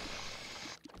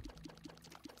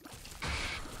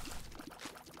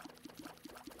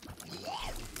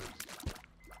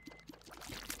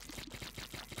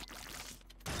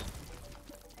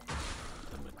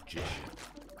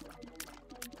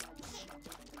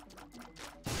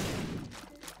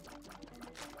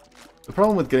 The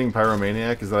problem with getting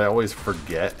Pyromaniac is that I always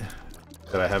forget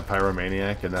that I have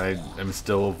Pyromaniac and I am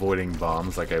still avoiding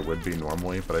bombs like I would be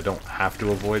normally, but I don't have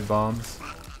to avoid bombs.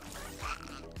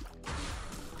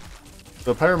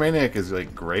 So Pyromaniac is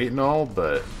like great and all,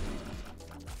 but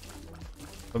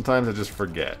sometimes I just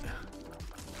forget.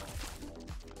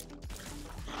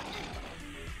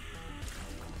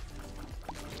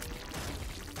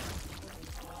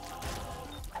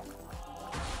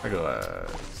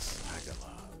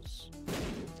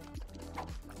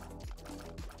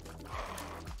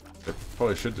 I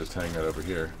probably should just hang that over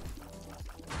here.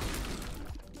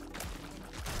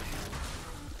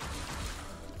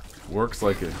 Works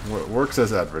like it works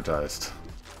as advertised.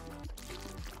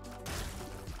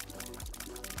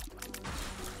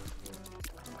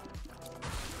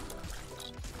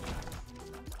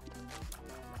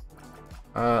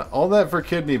 All that for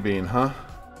kidney bean, huh?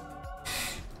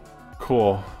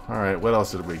 Cool. Alright, what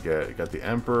else did we get? We got the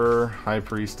Emperor, High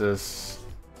Priestess.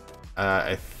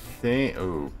 I think...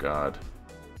 Oh, God.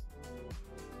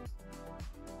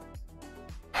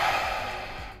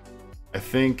 I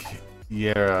think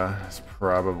Yara is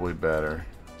probably better.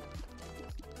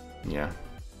 Yeah.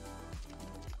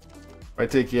 I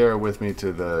take Yara with me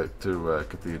to the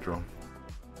Cathedral.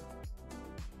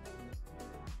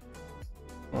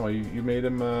 Oh, you made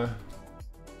him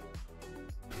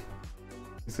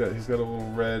he's got a little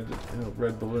red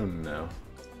balloon now.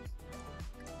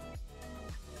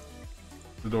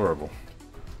 It's adorable.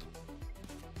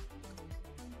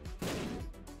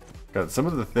 God, some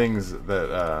of the things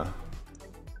that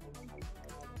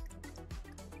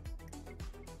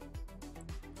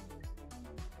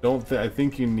I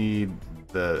think you need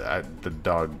the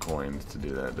dog coins to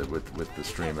do that with the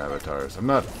stream avatars.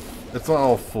 It's not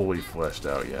all fully fleshed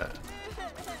out yet.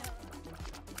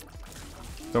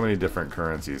 So many different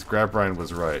currencies. Grabrind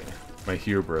was right. My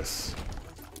hubris.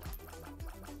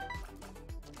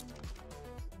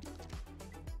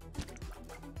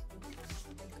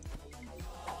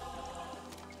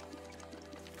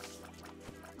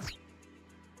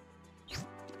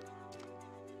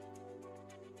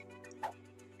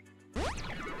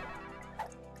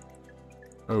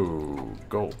 Oh,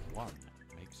 gold. I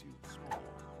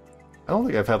don't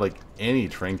think I've had like any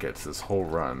trinkets this whole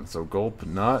run, so gulp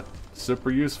not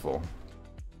super useful.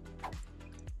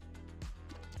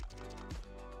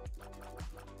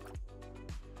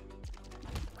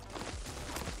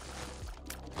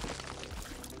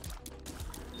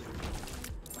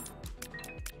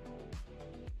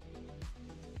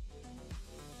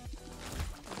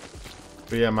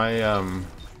 But yeah, my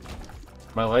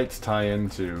lights tie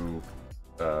into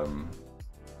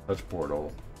Touch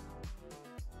Portal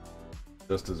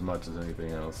just as much as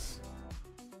anything else.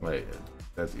 Like,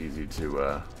 that's easy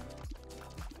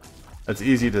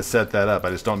to set that up. I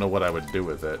just don't know what I would do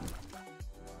with it.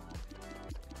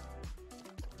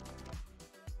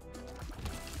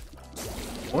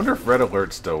 I wonder if Red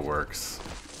Alert still works.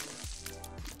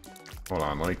 Hold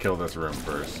on, let me kill this room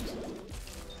first.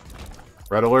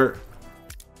 Red Alert?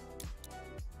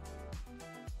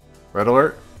 Red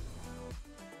Alert?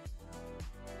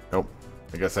 Nope.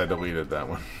 I guess I deleted that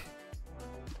one.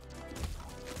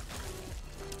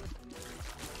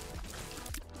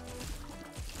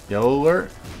 Yellow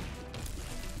Alert?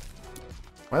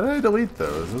 Why did I delete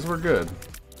those? Those were good.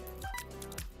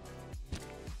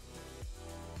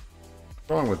 What's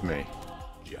wrong with me?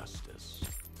 Justice.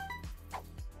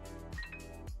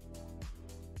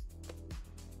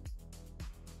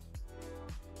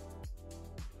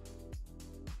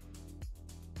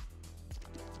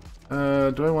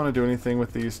 Do I want to do anything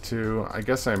with these two? I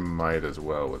guess I might as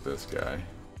well with this guy.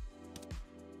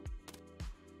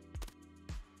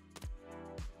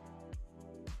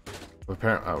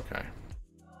 Apparently, okay.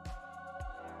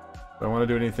 Do I want to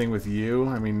do anything with you?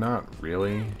 I mean, not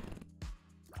really.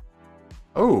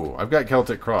 Oh, I've got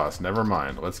Celtic Cross. Never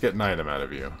mind. Let's get an item out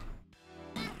of you.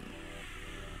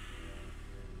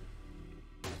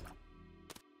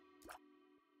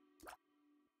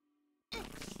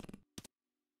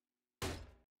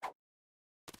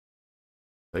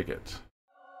 Take it.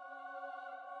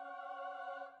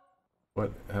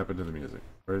 What happened to the music?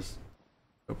 Where's...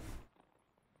 Oh.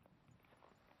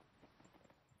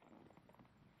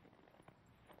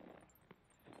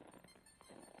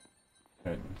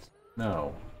 Okay.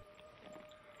 No.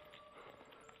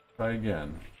 Try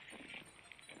again.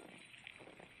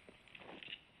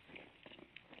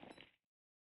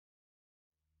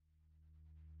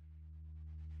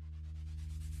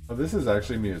 Oh, this is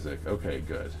actually music. Okay,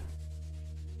 good.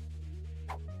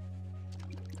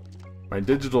 My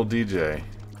digital DJ.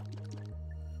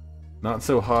 Not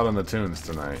so hot on the tunes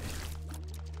tonight.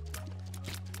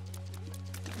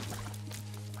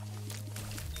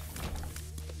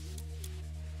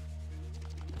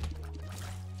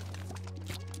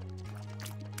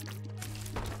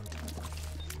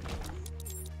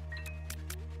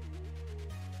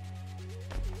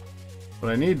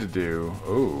 What I need to do...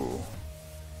 Oh.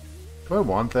 Do I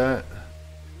want that?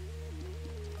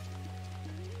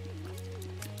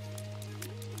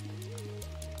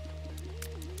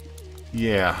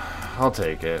 Yeah, I'll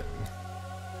take it.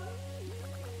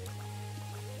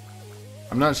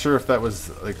 I'm not sure if that was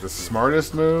like the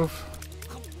smartest move,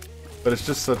 but it's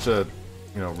just such a,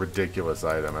 you know, ridiculous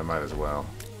item. I might as well.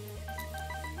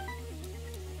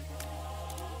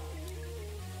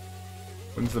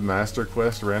 When's the Master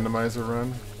Quest randomizer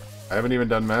run? I haven't even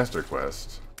done Master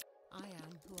Quest. I am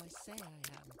who I say I am.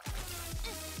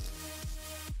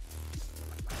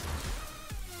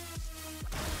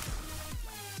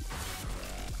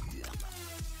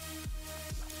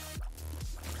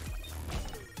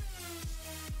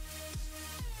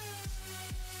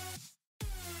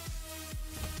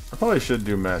 probably should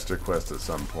do Master Quest at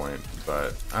some point,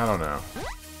 but I don't know.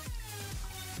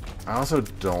 I also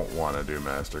don't want to do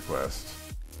Master Quest.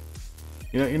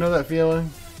 You know that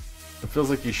feeling? It feels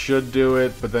like you should do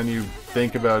it, but then you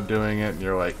think about doing it and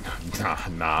you're like,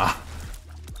 nah.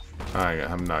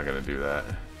 I'm not gonna do that.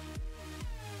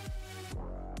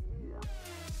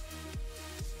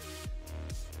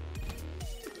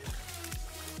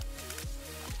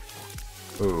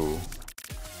 Ooh.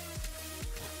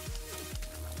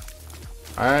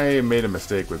 I made a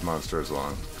mistake with Monsters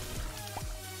Long.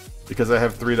 Because I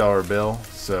have $3 bill,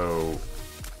 so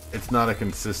it's not a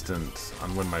consistent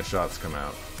on when my shots come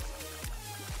out.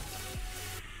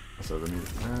 So the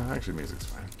music, actually music's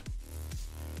fine.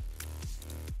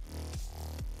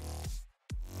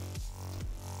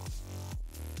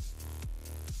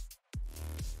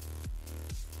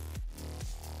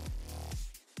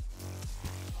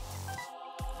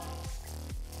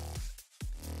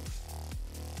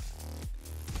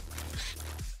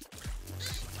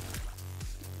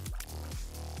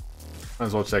 Might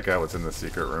as well check out what's in the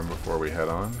secret room before we head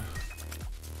on.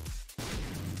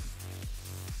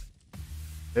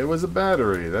 It was a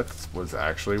battery. That was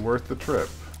actually worth the trip.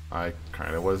 I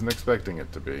kind of wasn't expecting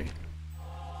it to be.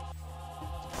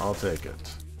 I'll take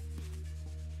it.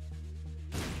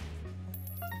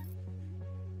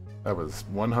 That was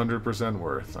 100%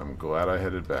 worth. I'm glad I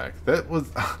headed back. That was...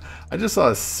 I just saw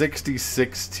a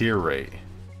 66 tier rate.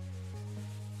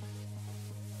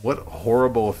 What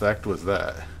horrible effect was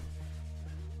that?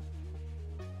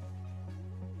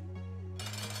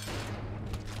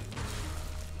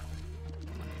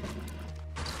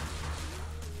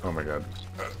 Oh my god.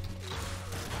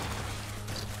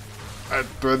 I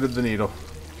threaded the needle.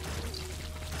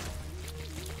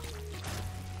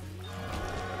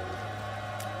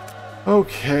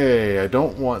 Okay, I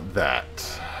don't want that.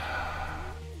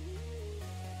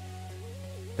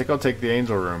 I think I'll take the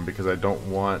angel room because I don't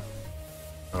want...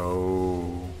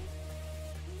 Oh,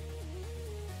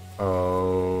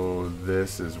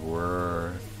 this is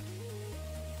worth...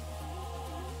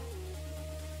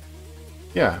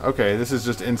 Yeah, okay, this is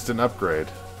just instant upgrade.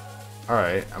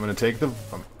 Alright, I'm gonna take the...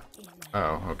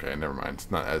 oh, okay, never mind.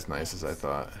 It's not as nice as I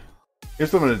thought.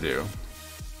 Here's what I'm gonna do.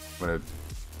 I'm gonna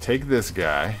take this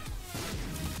guy.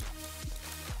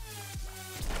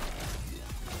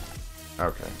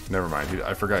 Okay, never mind.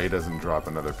 I forgot he doesn't drop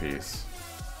another piece.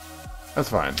 That's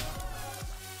fine.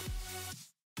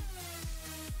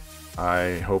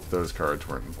 I hope those cards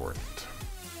weren't important.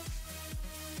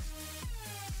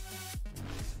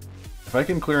 If I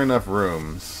can clear enough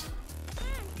rooms,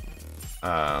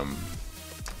 I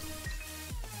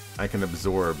can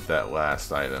absorb that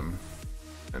last item,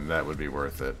 and that would be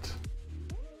worth it.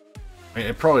 I mean,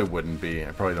 it probably wouldn't be.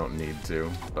 I probably don't need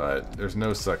to, but there's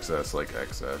no success like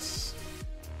excess.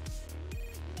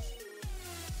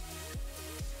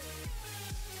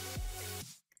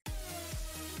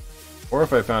 Or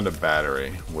if I found a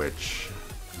battery, which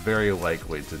very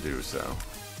likely to do so.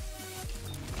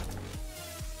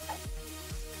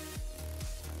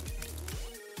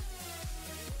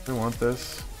 Do I want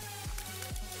this?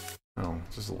 Oh,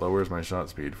 it just lowers my shot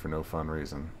speed for no fun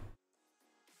reason.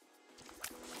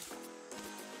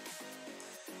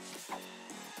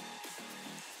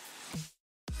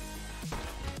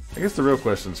 I guess the real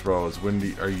question, Sprawl, is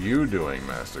when are you doing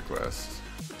Master Quest?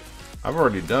 I've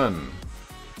already done,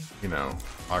 you know,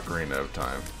 Ocarina of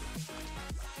Time.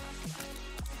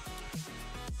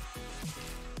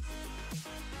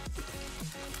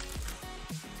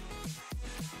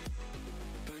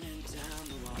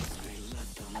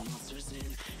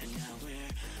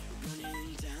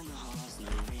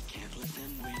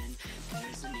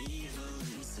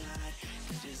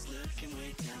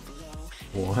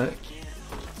 What?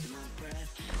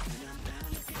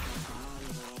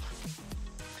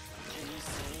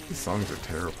 These songs are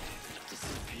terrible.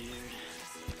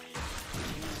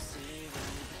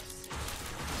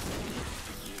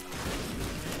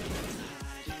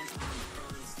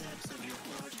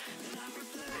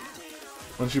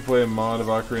 Once you play a mod of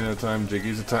Ocarina of Time,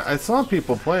 Jiggy's a time. I saw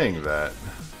people playing that.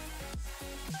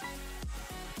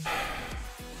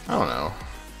 I don't know.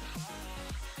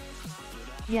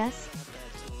 Yes.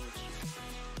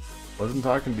 Wasn't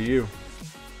talking to you.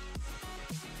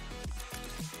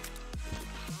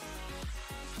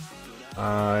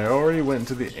 I already went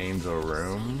to the angel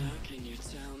room.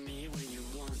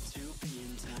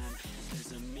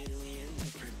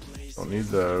 Don't need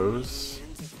those.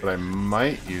 But I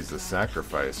might use the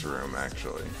sacrifice room,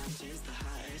 actually.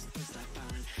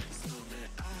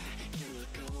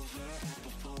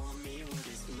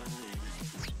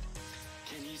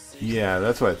 Yeah,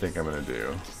 that's what I think I'm gonna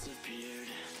do.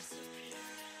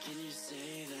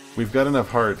 we've got enough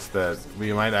hearts that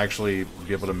we might actually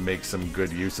be able to make some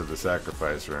good use of the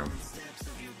sacrifice room.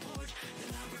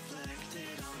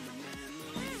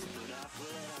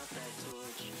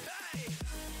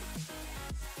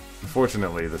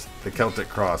 Unfortunately, the Celtic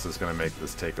Cross is going to make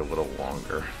this take a little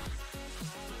longer.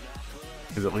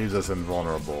 Because it leaves us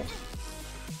invulnerable.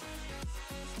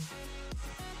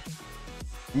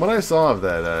 From what I saw of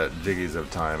that Jiggies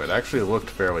of Time, it actually looked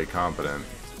fairly competent.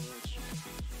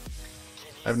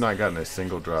 I've not gotten a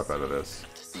single drop out of this.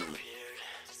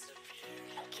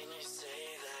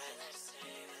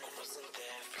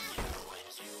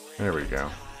 There we go.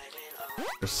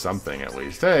 There's something at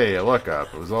least. Hey, a luck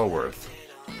up. It was all worth.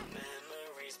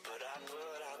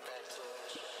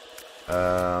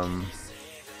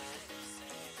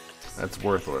 That's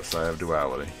worthless. I have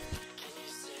duality.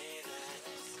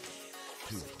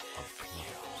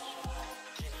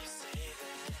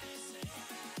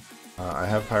 I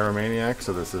have Pyromaniac,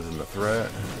 so this isn't a threat.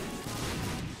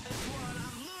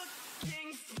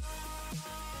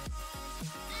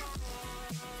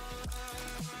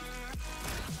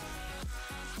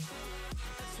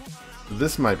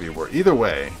 This might be worth. Either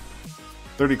way,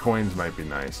 30 coins might be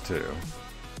nice too.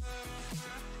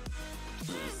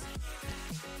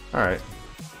 Alright.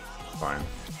 Fine.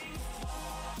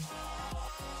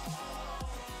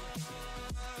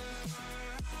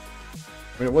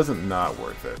 I mean, it wasn't not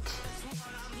worth it.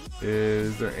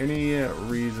 Is there any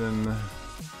reason...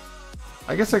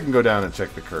 I guess I can go down and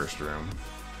check the cursed room.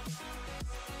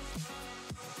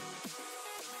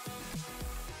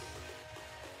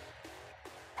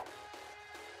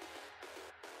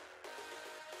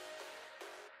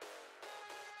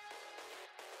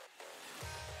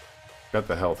 Got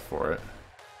the health for it.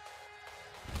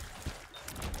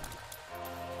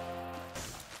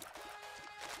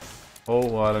 Whole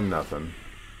lot of nothing.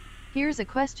 Here's a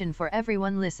question for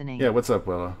everyone listening. Yeah, what's up,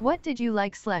 Willow? What did you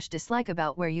like/dislike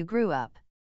about where you grew up?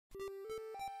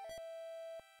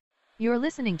 You're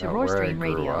listening to Roarstream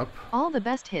Radio. Up. All the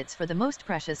best hits for the most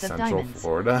precious of Central diamonds.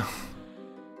 Florida.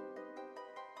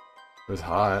 It was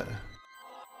hot.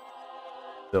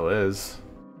 Still is.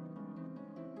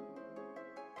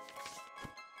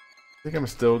 I think I'm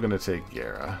still gonna take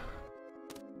Guerra.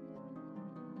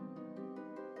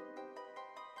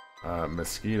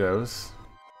 Mosquitoes.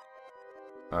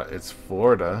 It's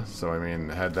Florida, so I mean,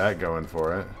 had that going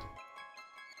for it.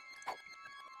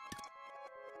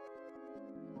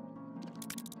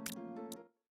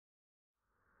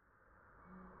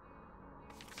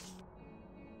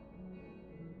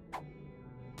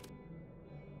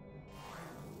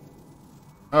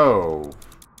 Oh,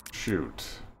 shoot.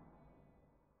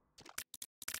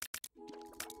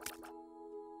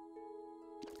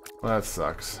 Well, that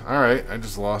sucks. Alright, I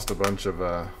just lost a bunch of,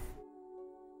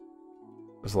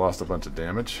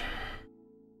 damage.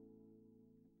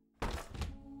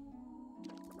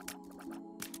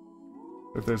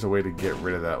 If there's a way to get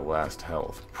rid of that last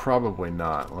health. Probably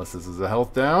not, unless this is a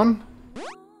health down.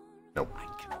 Nope. I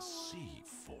can see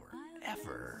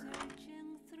forever.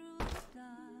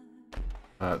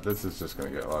 This is just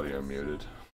gonna get audio muted.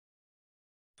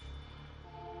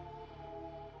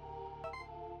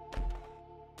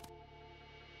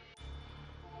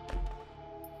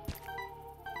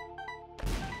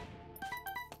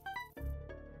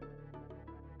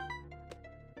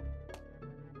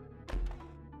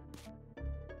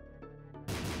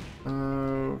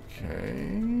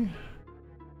 Okay.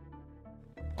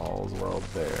 All's well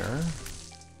there.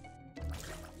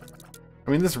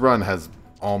 I mean, this run has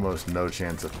almost no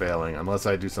chance of failing unless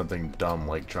I do something dumb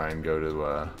like try and go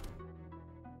to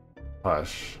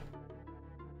Hush.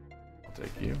 I'll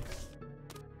take you.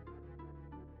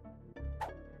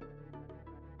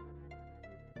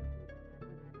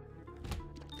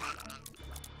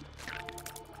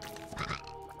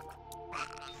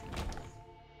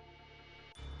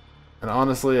 And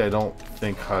honestly, I don't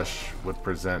think Hush would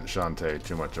present Shantae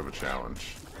too much of a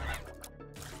challenge.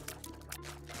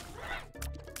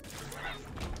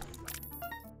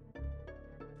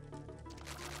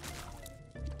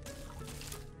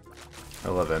 I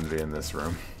love Envy in this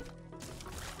room.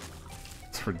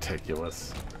 It's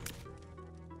ridiculous.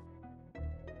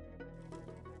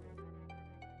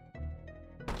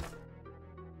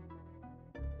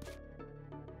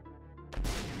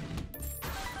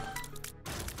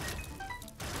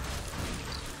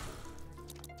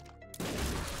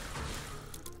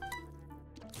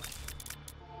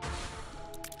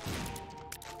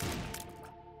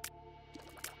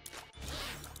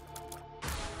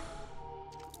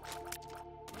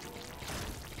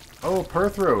 Oh,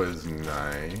 Perthrow is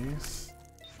nice.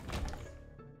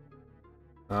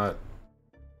 Not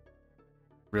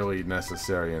really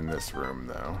necessary in this room,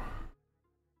 though.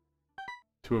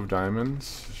 2 of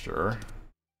diamonds? Sure.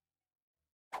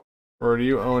 Or do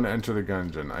you own Enter the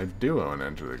Gungeon? I do own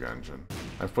Enter the Gungeon.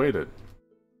 I've played it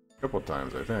a couple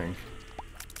times, I think.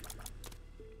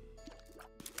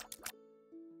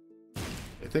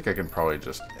 I think I can probably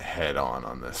just head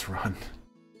on this run.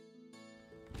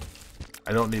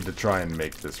 I don't need to try and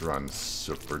make this run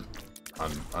super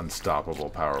unstoppable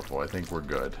powerful. I think we're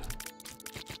good.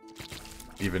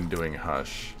 Even doing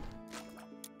Hush.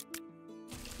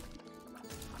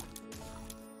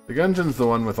 The Gungeon's the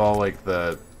one with all like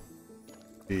the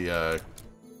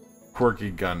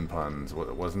quirky gun puns,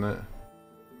 wasn't it?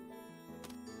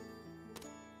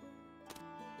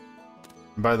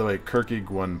 And by the way, Quirky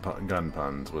gun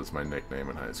puns was my nickname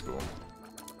in high school.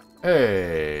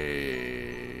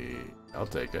 Hey, I'll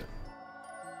take it.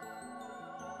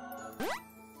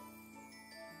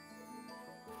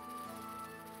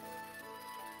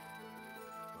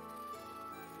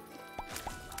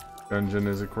 Gungeon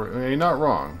is a you're not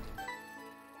wrong.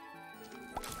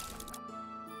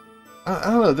 I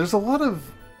don't know. There's a lot of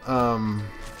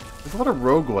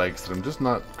roguelikes that I'm just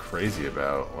not crazy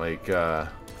about. Like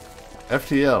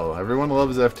FTL. Everyone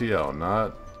loves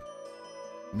FTL.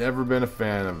 Never been a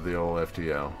fan of the old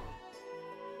FTL.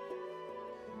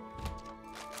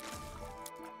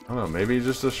 I don't know. Maybe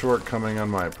just a shortcoming on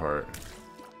my part.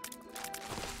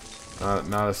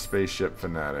 Not a spaceship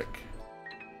fanatic.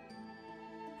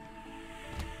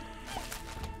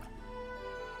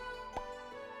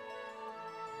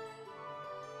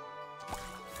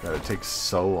 God, it takes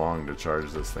so long to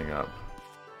charge this thing up.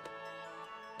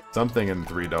 Something in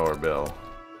 $3 bill.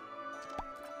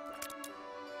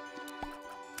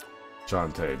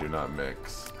 Shantae, do not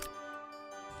mix.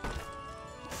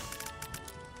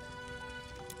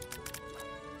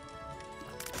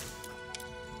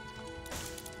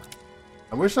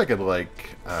 I wish I could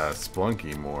like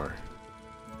Splunky more.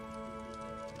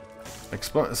 Like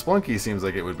Splunky seems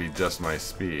like it would be just my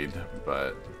speed,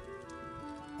 but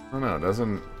I don't know, it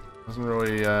doesn't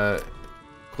really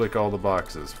click all the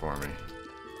boxes for me.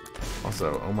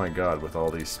 Also, oh my god, with all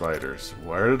these spiders.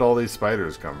 Where did all these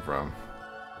spiders come from?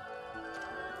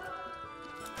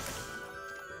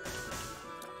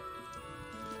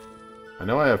 I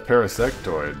know I have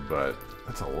Parasectoid, but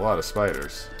that's a lot of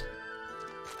spiders.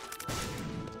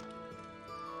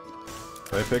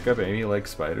 Did I pick up Amy like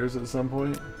spiders at some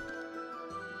point?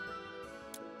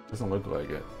 Doesn't look like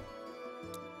it.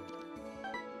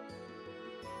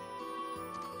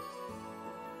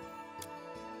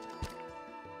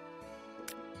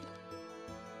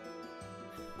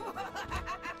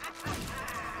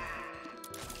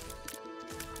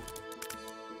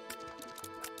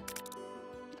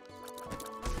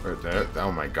 Right there.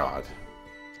 Oh my god.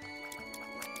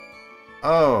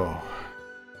 Oh.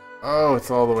 Oh, it's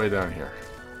all the way down here.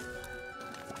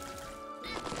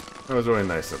 That was really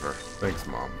nice of her. Thanks,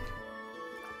 Mom.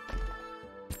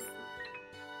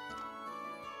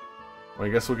 Well, I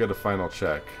guess we'll get a final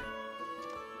check.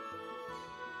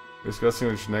 Discussing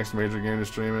which next major game to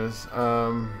stream is?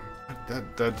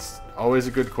 That's always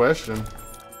a good question.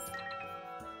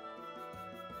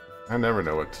 I never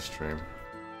know what to stream.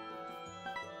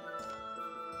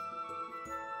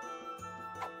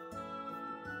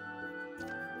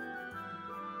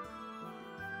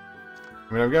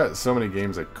 I mean, I've got so many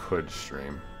games I could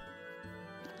stream.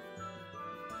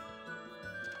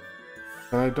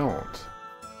 But I don't.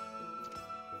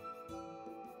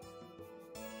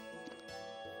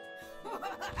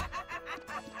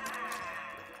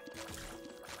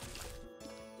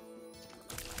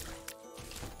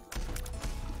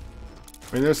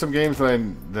 I mean, there's some games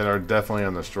that are definitely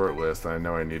on the short list that I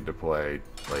know I need to play.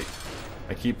 Like,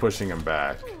 I keep pushing them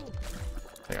back.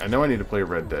 Like, I know I need to play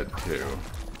Red Dead 2.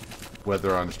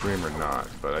 Whether on stream or not,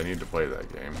 but I need to play that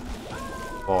game.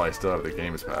 Oh, I still have the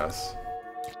Games Pass.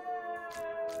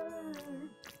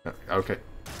 Okay.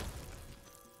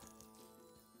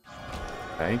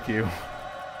 Thank you.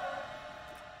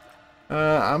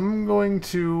 I'm going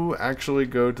to actually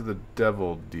go to the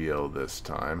Devil Deal this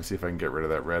time. See if I can get rid of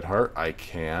that red heart. I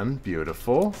can.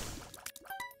 Beautiful.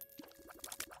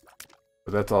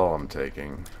 But that's all I'm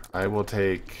taking. I will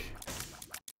take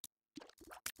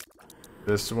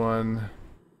this one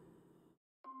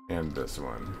and this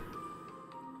one.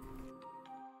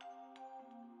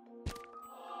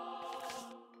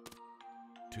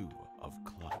 Two of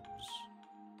clubs.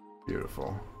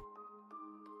 Beautiful.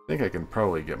 I think I can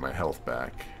probably get my health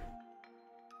back.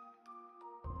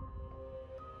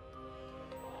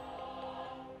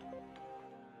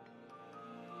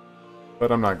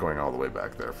 But I'm not going all the way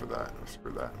back there for that.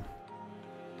 Screw that.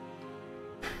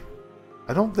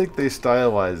 I don't think they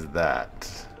stylized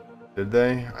that. Did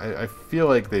they? I feel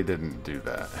like they didn't do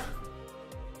that.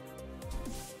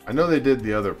 I know they did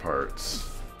the other parts.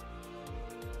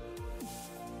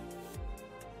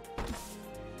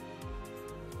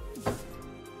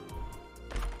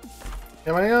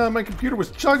 Yeah, my computer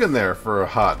was chugging there for a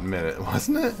hot minute,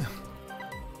 wasn't it?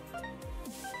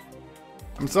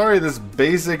 I'm sorry, this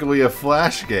basically a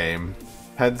Flash game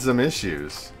had some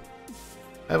issues.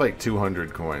 I have like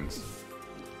 200 coins.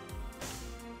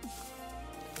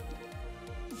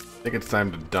 I think it's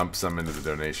time to dump some into the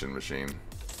donation machine.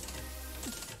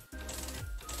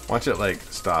 Watch it like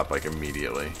stop like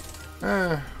immediately.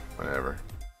 Whatever.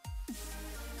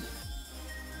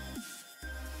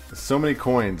 There's so many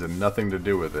coins and nothing to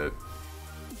do with it.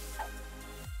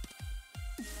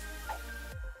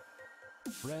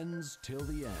 Friends till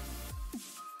the end.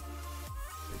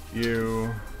 Thank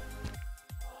you.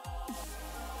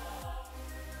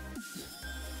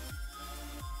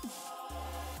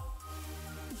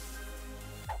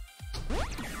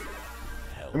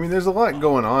 I mean, there's a lot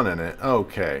going on in it.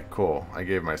 Okay, cool. I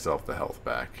gave myself the health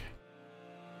back.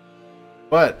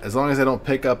 But as long as I don't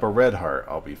pick up a red heart,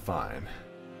 I'll be fine.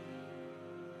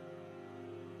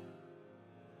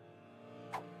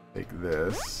 Take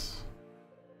this.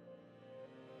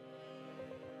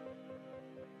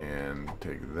 And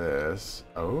take this.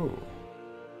 Oh.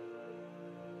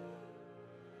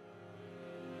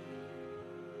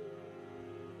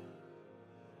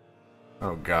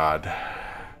 Oh God.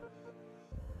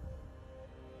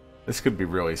 This could be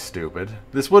really stupid.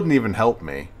 This wouldn't even help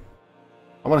me.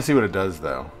 I want to see what it does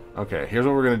though. Okay, here's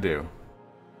what we're gonna do.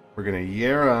 We're gonna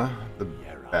Yara the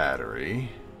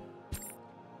battery.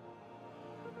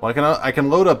 Well, I can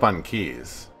load up on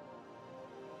keys.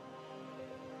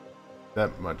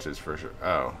 That much is for sure.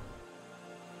 Oh.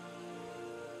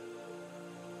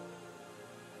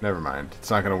 Never mind.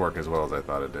 It's not going to work as well as I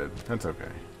thought it did. That's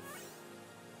okay.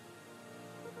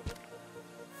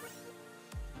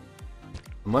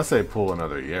 Unless I pull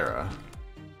another Yara.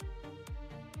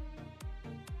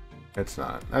 It's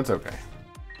not. That's okay.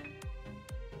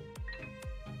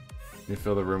 You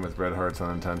fill the room with red hearts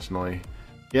unintentionally.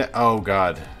 Yeah, oh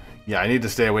God. Yeah, I need to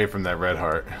stay away from that red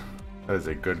heart. That is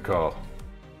a good call.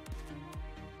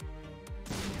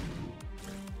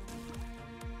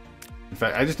 In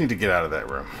fact, I just need to get out of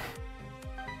that room.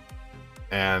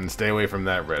 And stay away from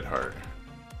that red heart.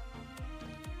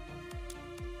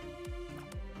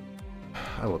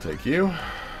 I will take you.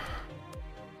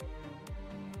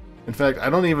 In fact, I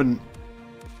don't even...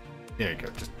 There you go,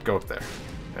 just go up there.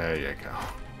 There you go.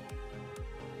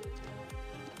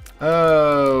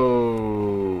 Oh.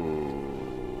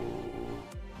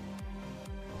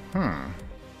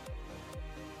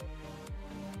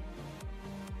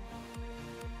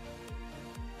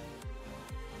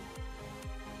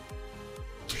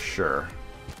 Sure.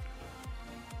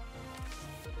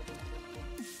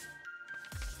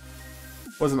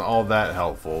 Wasn't all that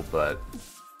helpful, but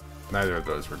neither of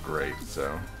those were great,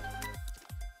 so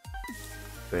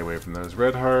stay away from those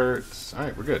red hearts.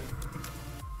 Alright, we're good.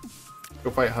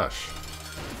 Go fight Hush.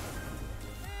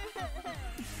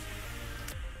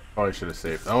 Probably should have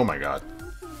saved. Oh my God.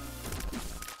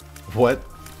 What?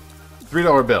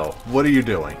 $3 bill. What are you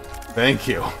doing? Thank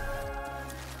you.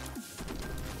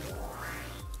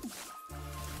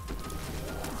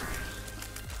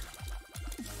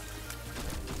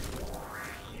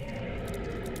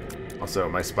 Also,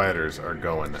 my spiders are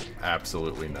going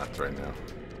absolutely nuts right now.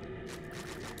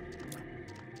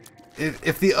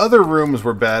 If the other rooms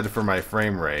were bad for my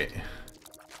frame rate,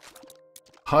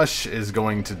 Hush is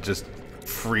going to just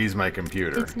freeze my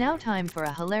computer. It's now time for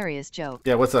a hilarious joke.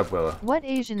 Yeah, what's up, Willa? What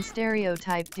Asian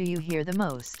stereotype do you hear the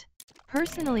most?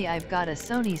 Personally, I've got a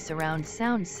Sony surround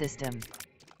sound system.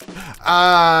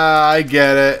 Ah, I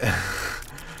get it.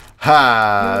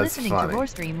 Ha, You're that's listening funny. to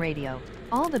Roarstream Radio.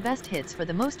 All the best hits for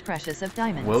the most precious of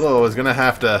diamonds. Willow was gonna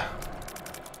have to...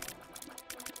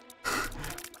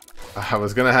 I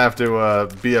was gonna have to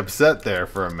be upset there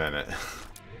for a minute.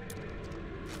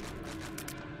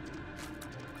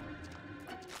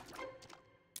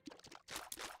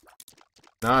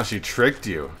 Nah, she tricked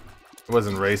you. It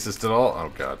wasn't racist at all.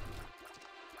 Oh God.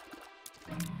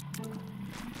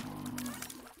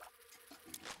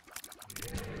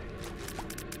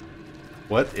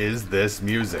 What is this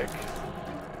music?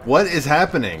 What is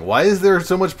happening? Why is there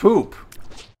so much poop?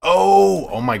 Oh,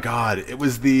 oh my God. It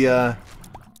was the,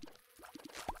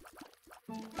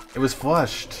 it was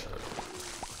flushed.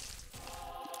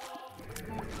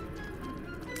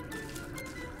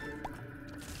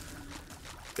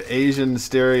 The Asian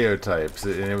stereotypes,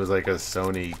 and it was like a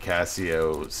Sony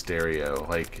Casio stereo.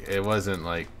 Like, it wasn't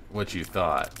like what you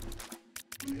thought.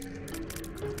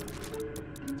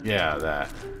 Yeah, that.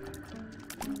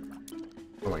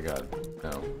 Oh my god.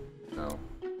 No. No.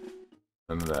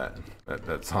 None of that.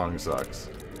 That song sucks.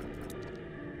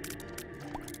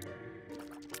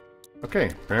 Okay,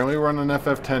 apparently we're on an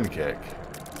FF10 kick.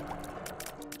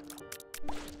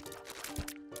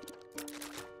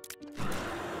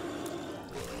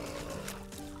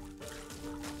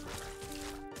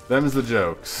 Them's the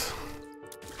jokes.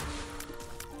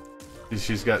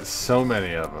 She's got so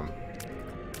many of them.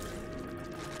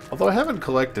 Although I haven't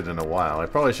collected in a while. I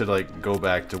probably should, like, go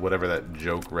back to whatever that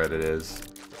joke Reddit is.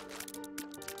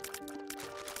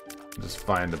 Just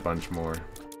find a bunch more.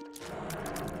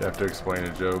 You have to explain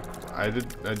a joke. I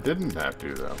didn't have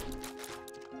to, though.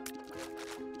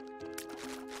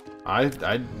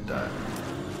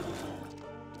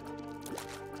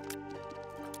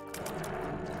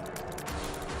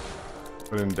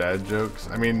 Put in dad jokes?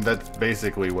 I mean, that's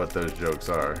basically what those jokes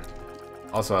are.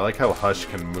 Also, I like how Hush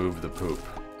can move the poop.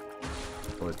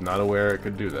 I was not aware it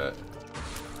could do that.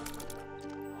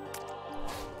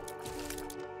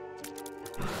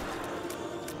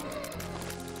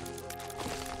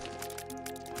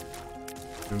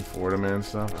 Doing Florida Man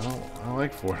stuff? I don't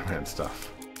like Florida Man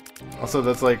stuff. Also,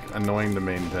 that's like annoying to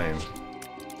maintain.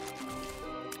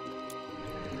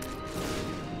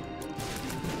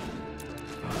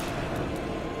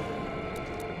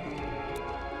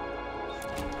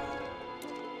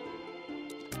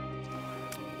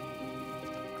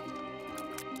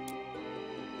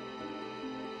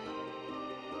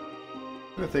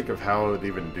 I'm trying to think of how I would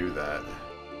even do that.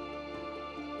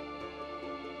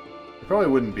 It probably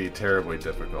wouldn't be terribly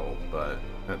difficult, but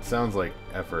that sounds like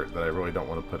effort that I really don't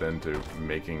want to put into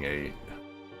making a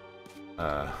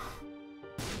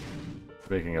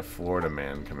Florida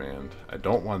Man command. I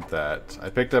don't want that. I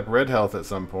picked up red health at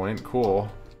some point. Cool.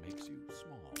 Makes you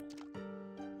small.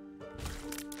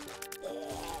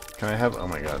 Can I have... Oh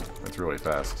my god, that's really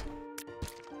fast.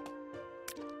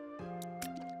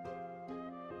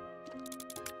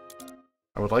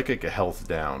 I would like a health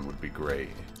down would be great.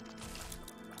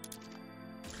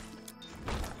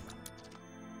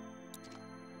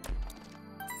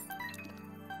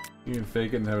 You can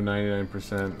fake it and have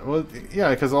 99%. Well, yeah,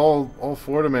 because all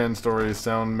Florida Man stories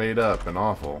sound made up and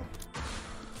awful.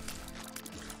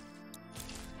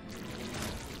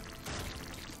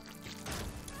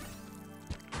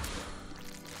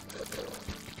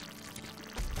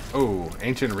 Oh,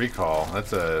 Ancient Recall.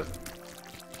 That's a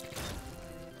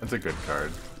good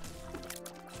card.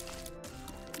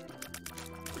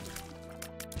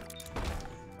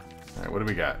 Alright, what do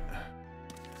we got?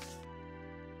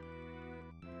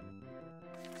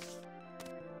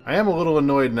 I am a little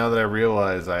annoyed now that I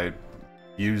realize I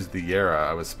used the Yara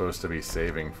I was supposed to be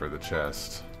saving for the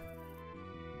chest.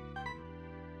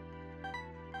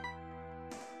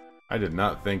 I did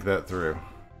not think that through.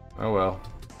 Oh well.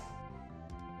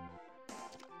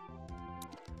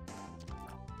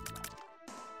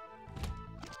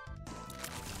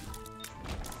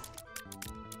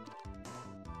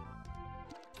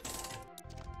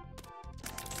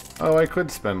 Oh, I could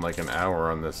spend like an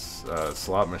hour on this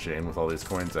slot machine with all these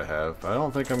coins I have, but I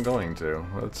don't think I'm going to.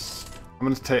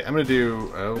 I'm gonna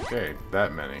do, okay,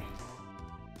 that many.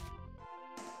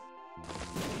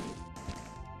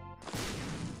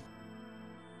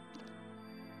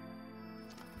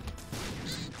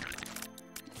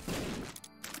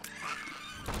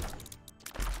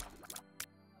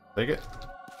 Take it.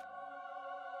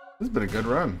 This has been a good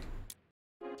run.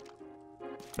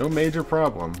 No major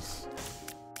problems.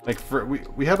 Like,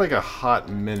 we had like a hot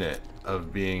minute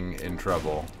of being in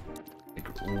trouble. Like,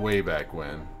 way back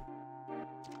when.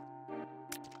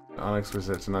 Onyx was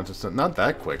it's not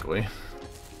that quickly.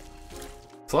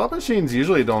 Slot machines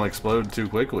usually don't explode too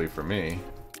quickly for me.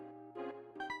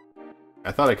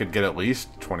 I thought I could get at least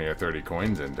 20 or 30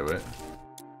 coins into it.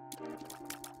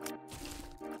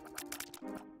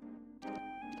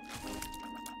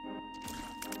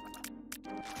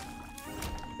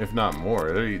 If not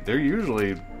more. They're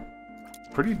usually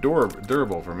pretty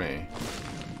durable for me.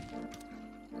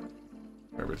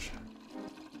 Garbage.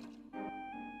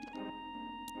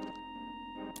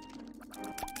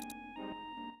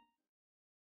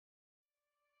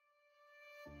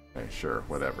 Okay, sure,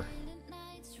 whatever.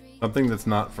 Something that's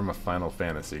not from a Final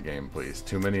Fantasy game, please.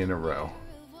 Too many in a row.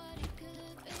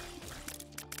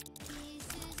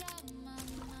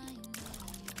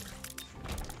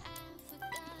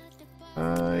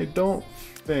 I don't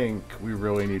think we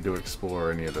really need to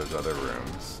explore any of those other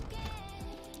rooms.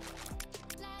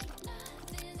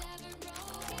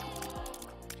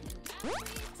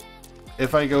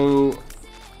 If I go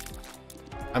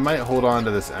I might hold on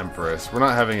to this Empress. We're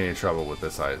not having any trouble with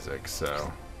this Isaac,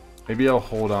 so maybe I'll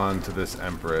hold on to this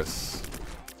Empress.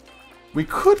 We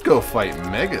could go fight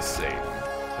Mega Satan.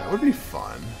 That would be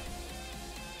fun.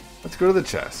 Let's go to the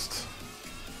chest.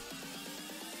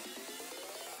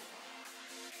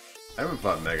 I haven't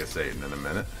fought Mega Satan in a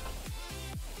minute.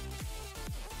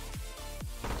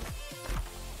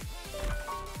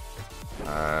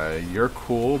 You're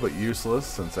cool, but useless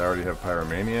since I already have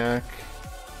Pyromaniac.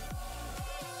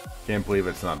 Can't believe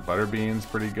it's not Butterbean's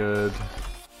pretty good.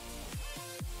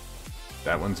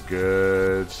 That one's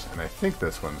good, and I think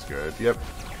this one's good. Yep.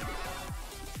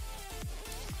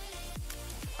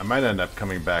 I might end up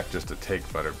coming back just to take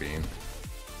Butterbean.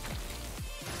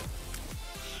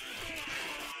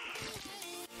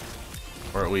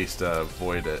 Or at least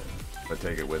avoid it, but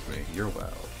take it with me. You're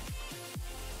loud.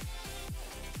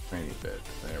 Tiny bit.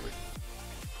 There we go.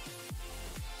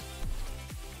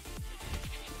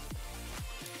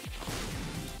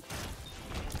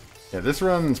 Yeah, this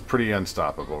run's pretty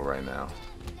unstoppable right now.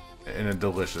 In a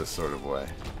delicious sort of way.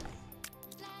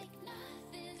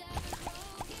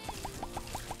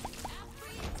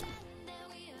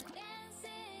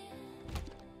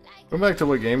 Going back to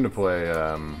what game to play,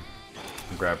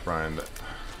 Grab Brian.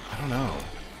 I don't know.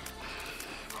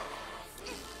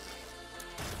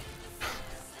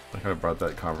 I kind of brought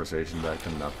that conversation back to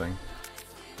nothing.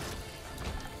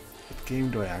 What game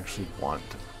do I actually want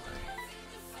to play?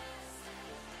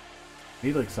 I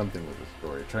need like something with a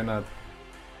story. Try not...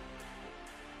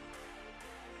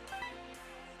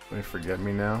 Let me forget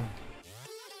me now.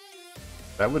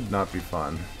 That would not be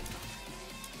fun.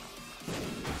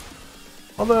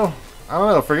 Although, I don't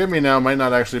know, Forget Me Now might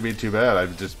not actually be too bad.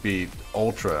 I'd just be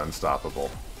ultra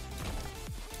unstoppable.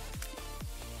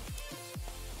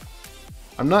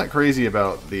 I'm not crazy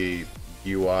about the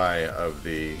UI of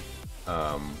the,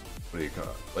 what do you call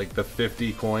it? Like the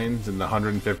 50 coins and the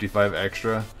 155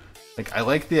 extra. Like, I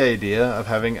like the idea of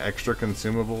having extra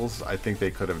consumables. I think they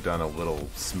could have done a little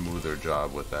smoother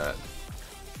job with that.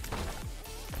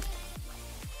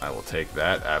 I will take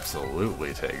that.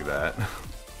 Absolutely take that.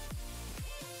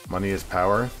 Money is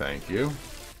power. Thank you.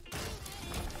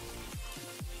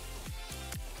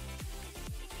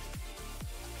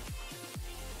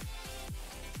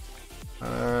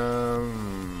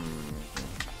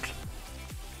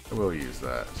 I will use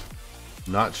that.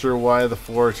 Not sure why the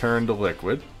floor turned to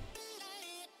liquid.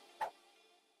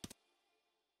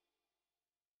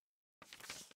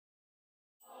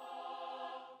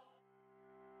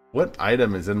 What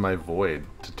item is in my void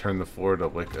to turn the floor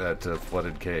to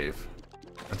flooded cave?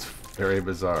 That's very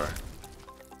bizarre.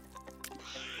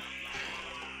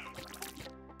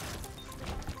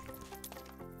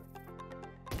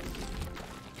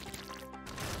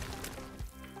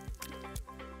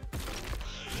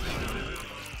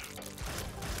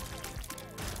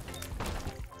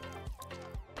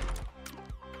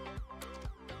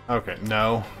 Okay,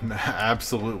 no,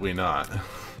 absolutely not.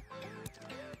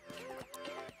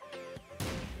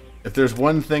 If there's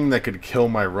one thing that could kill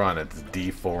my run, it's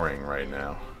D4ing right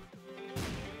now.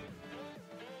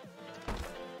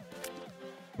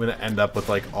 I'm gonna end up with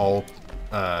like all,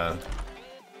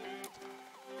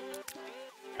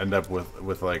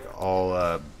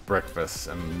 breakfasts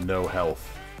and no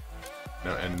health,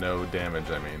 and no damage.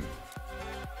 I mean.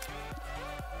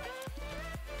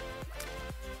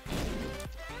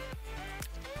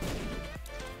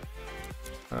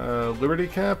 Liberty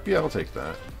Cap? Yeah, I'll take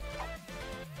that.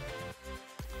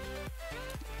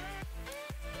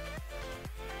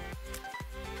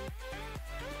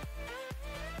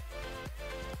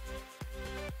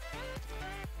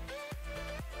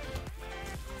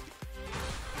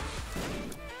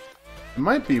 It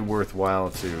might be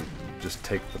worthwhile to just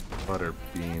take the butter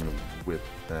bean with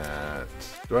that.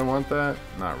 Do I want that?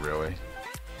 Not really.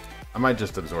 I might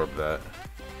just absorb that.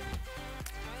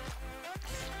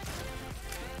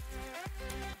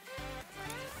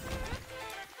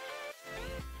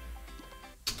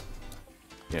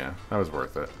 Yeah, that was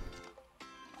worth it.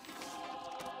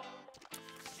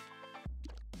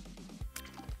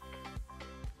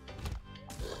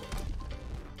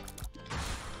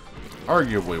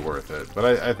 Arguably worth it, but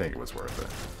I think it was worth it.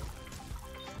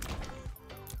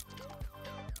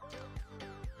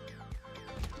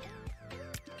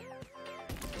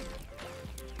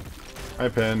 Hi,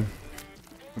 Pin.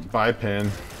 Bye, Pin.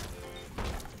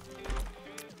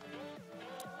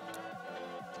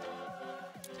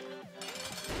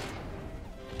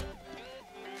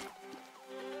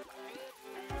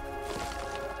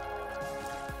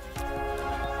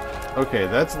 Okay,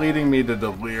 that's leading me to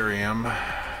Delirium.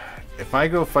 If I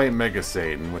go fight Mega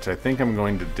Satan, which I think I'm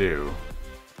going to do,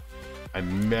 I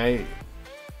may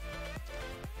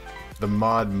the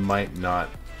mod might not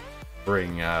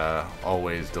bring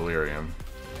always delirium.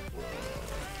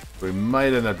 We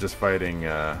might end up just fighting.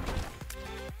 That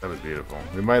was beautiful.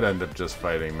 We might end up just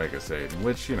fighting Mega Satan,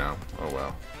 which, you know, oh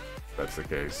well, if that's the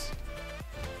case.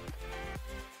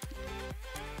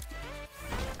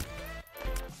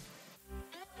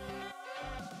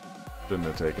 Shouldn't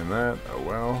have taken that. Oh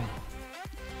well.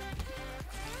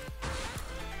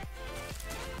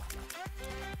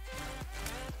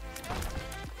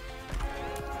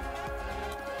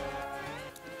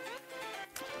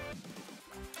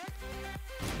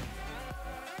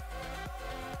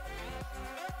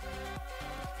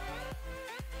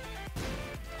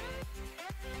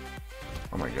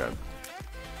 Oh my god.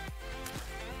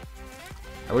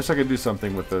 I wish I could do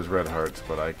something with those red hearts,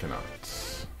 but I cannot.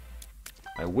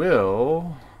 I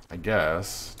will, I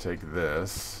guess, take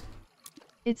this.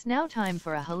 It's now time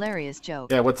for a hilarious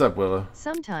joke. Yeah, what's up, Willow?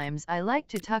 Sometimes I like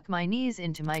to tuck my knees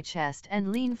into my chest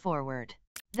and lean forward.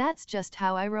 That's just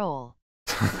how I roll.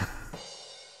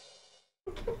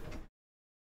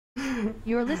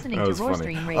 You're listening That to was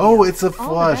funny. Roarstream Radio. Oh, it's a All the best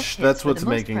flush. hits That's for what's the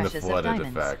most making the precious of flooded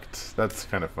diamonds. effect. That's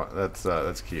kind of fun.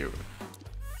 That's cute.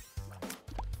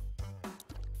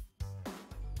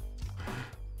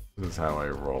 This is how I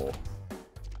roll.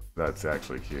 That's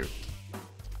actually cute.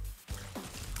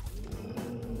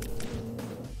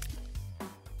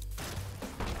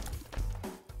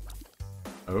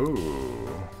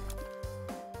 Oh.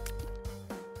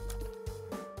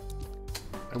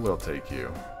 I will take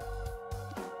you.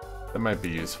 That might be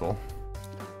useful.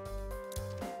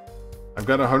 I've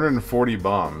got 140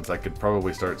 bombs. I could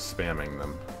probably start spamming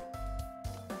them.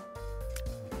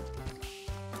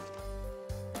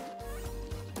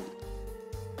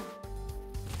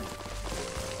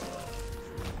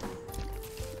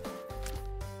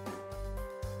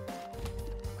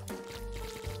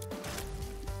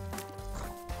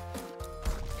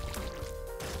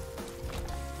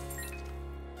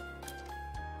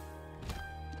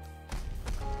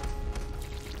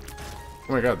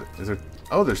 Oh my god, is there...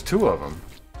 Oh, there's two of them.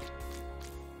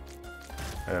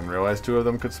 I didn't realize two of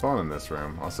them could spawn in this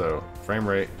room. Also, frame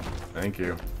rate. Thank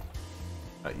you.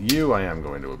 You, I am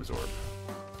going to absorb.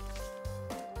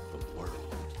 The world.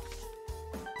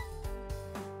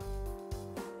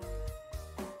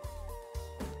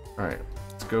 Alright,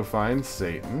 let's go find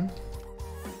Satan.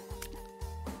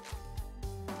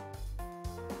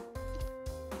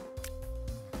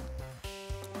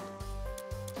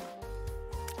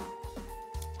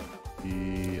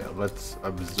 Let's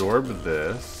absorb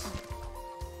this.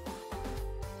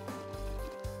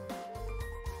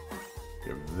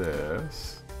 Give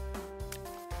this.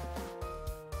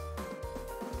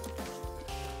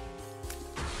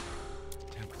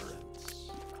 Temperance.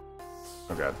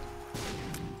 Oh god.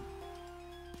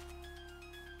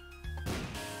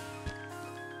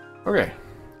 Okay,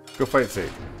 go fight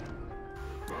Satan.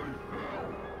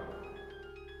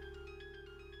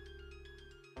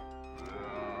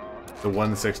 The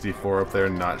 164 up there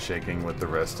not shaking with the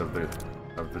rest of the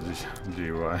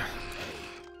GUI.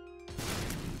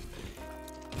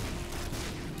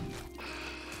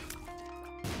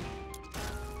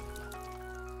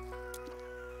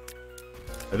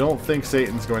 I don't think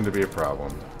Satan's going to be a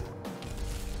problem.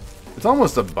 It's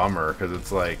almost a bummer because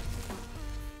it's like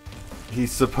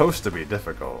he's supposed to be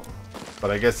difficult. But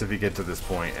I guess if you get to this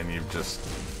point and you've just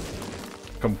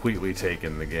completely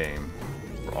taken the game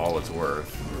for all it's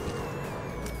worth,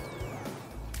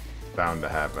 bound to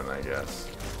happen, I guess.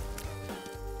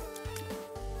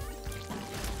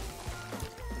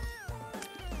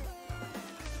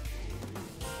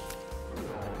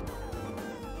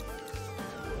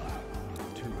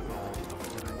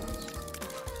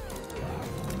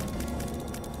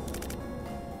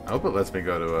 I hope it lets me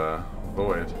go to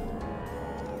Void.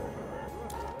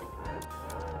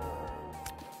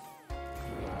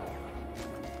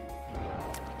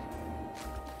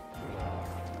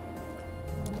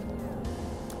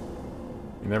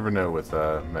 You never know with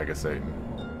Mega Satan.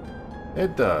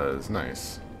 It does.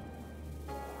 Nice.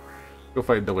 Go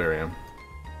fight Delirium.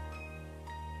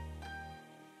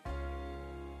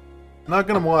 Not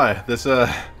gonna lie, this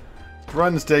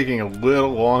run's taking a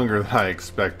little longer than I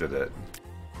expected it.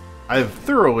 I've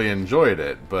thoroughly enjoyed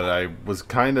it, but I was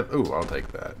kind of... Ooh, I'll take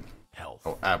that. Health.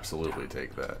 I'll absolutely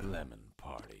take that. Lemon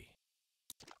party.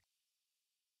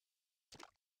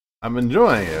 I'm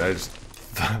enjoying it. I just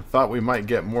thought we might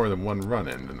get more than one run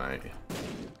in tonight.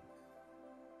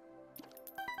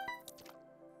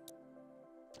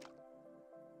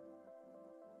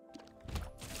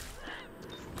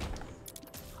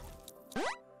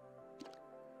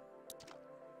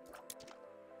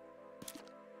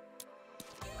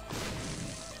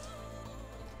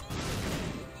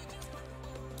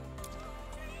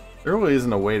 There really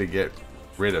isn't a way to get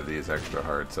rid of these extra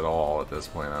hearts at all at this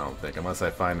point, I don't think, unless I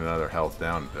find another health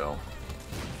down pill.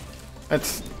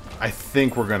 That's... I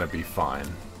think we're gonna be fine,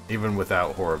 even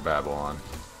without Horror Babylon.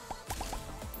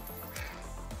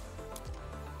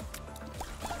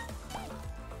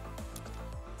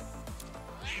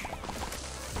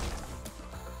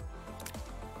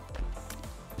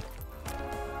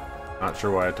 Not sure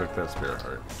why I took that spirit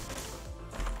heart.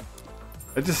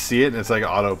 I just see it and it's like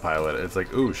autopilot. It's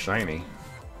like, ooh, shiny.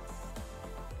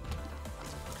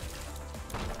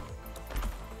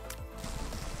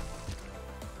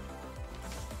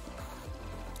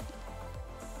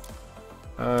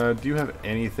 Do you have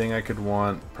anything I could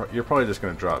want? You're probably just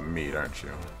going to drop meat, aren't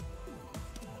you?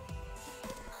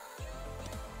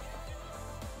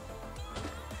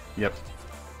 Yep.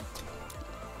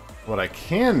 What I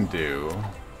can do...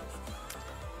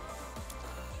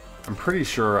 I'm pretty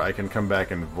sure I can come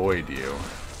back and void you.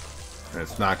 And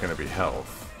it's not going to be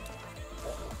health.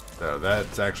 So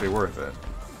that's actually worth it.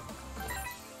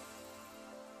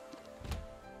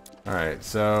 Alright,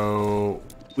 so...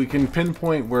 we can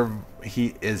pinpoint where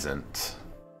he isn't.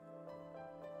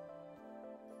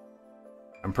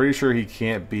 I'm pretty sure he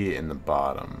can't be in the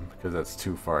bottom because that's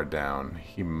too far down.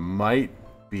 He might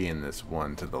be in this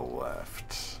one to the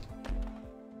left.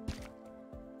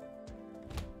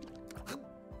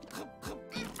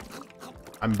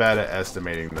 I'm bad at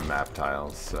estimating the map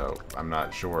tiles, so I'm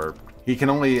not sure. He can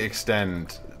only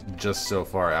extend just so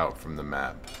far out from the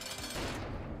map.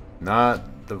 Not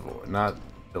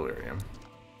Delirium.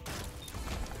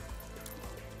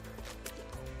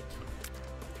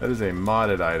 That is a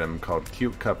modded item called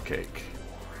Cute Cupcake.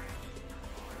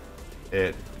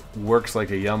 It works like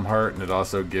a Yum Heart, and it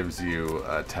also gives you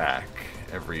attack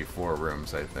every 4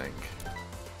 rooms, I think.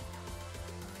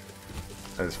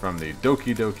 That is from the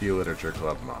Doki Doki Literature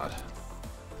Club mod.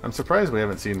 I'm surprised we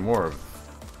haven't seen more of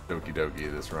Doki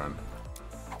Doki this run.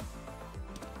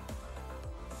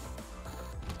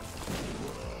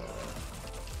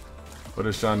 What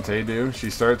does Shantae do?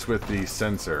 She starts with the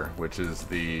sensor, which is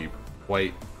the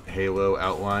white halo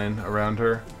outline around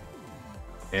her.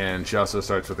 And she also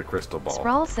starts with a crystal ball.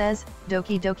 Sprawl says,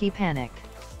 Doki Doki Panic.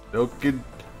 Doki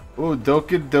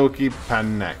Doki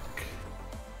Panic.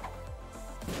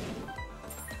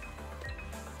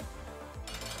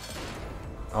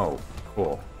 Oh,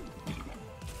 cool.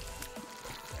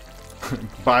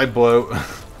 Bye, bloat.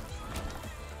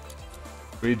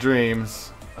 Sweet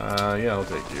dreams. Yeah, I'll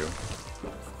take you.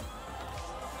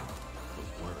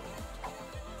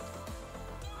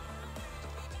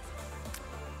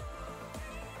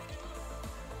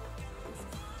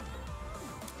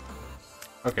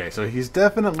 Okay, so he's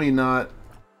definitely not...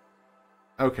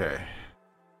 Okay.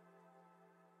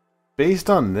 Based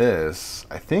on this,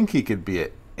 I think he could be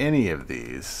at any of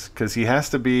these, because he has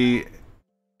to be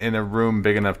in a room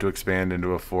big enough to expand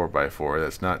into a 4x4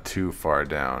 that's not too far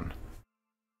down.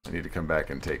 I need to come back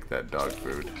and take that dog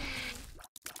food.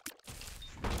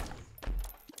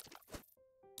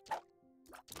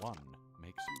 One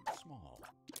makes you small.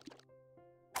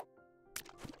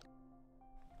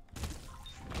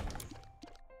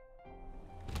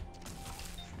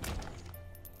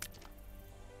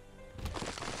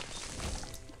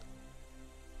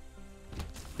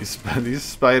 These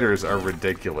spiders are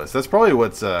ridiculous. That's probably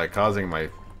what's causing my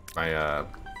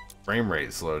frame rate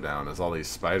slowdown, is all these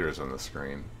spiders on the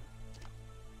screen.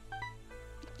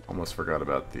 Almost forgot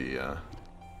about the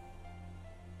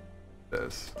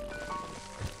this.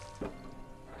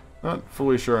 Not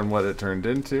fully sure on what it turned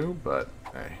into, but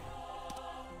hey.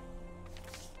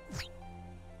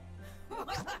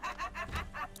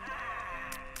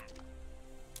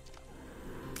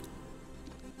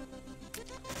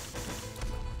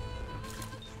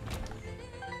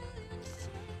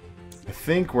 I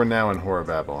think we're now in Horror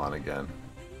Babylon again.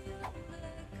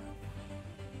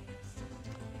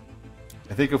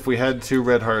 I think if we had 2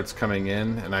 red hearts coming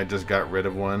in and I just got rid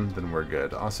of one, then we're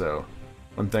good. Also,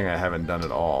 one thing I haven't done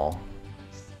at all,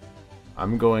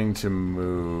 I'm going to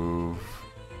move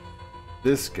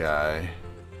this guy .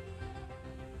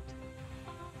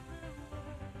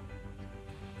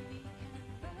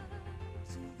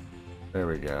 There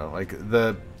we go. Like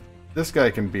this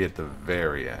guy can be at the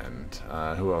very end.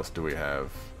 Who else do we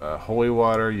have? Holy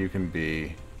Water, you can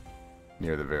be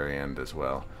near the very end as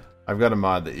well. I've got a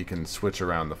mod that you can switch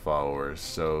around the followers.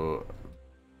 So,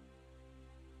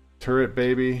 Turret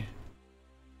Baby,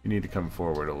 you need to come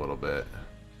forward a little bit.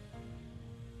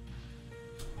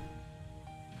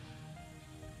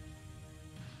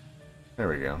 There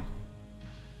we go.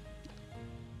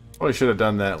 Probably should have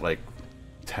done that like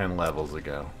 10 levels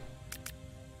ago.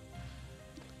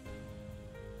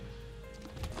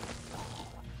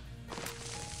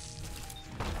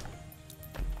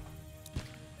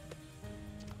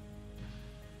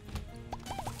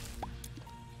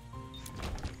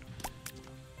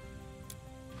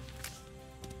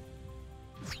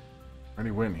 I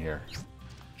already went here.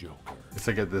 Joker. Guess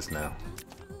I get this now.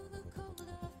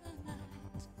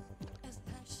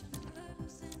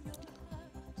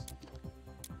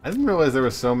 I didn't realize there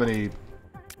were so many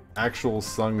actual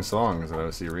sung songs in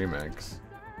OC Remix.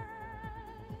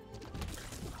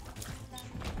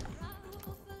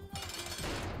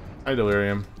 Hi,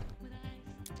 Delirium.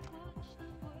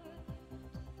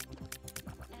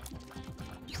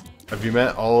 Have you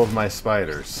met all of my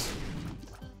spiders?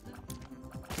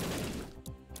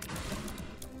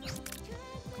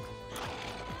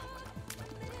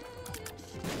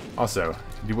 Also,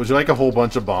 would you like a whole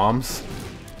bunch of bombs?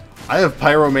 I have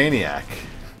Pyromaniac.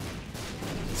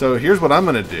 So here's what I'm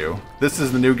gonna do. This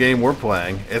is the new game we're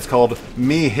playing. It's called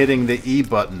me hitting the E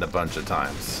button a bunch of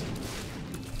times.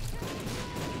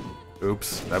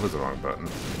 Oops, that was the wrong button.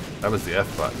 That was the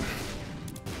F button.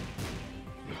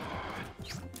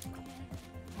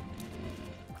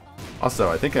 Also,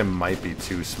 I think I might be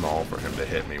too small for him to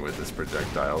hit me with his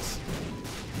projectiles.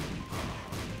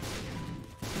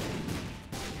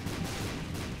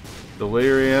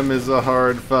 Delirium is a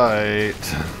hard fight.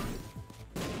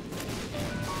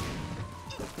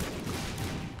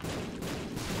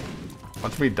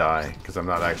 Watch me die, because I'm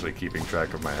not actually keeping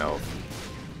track of my health.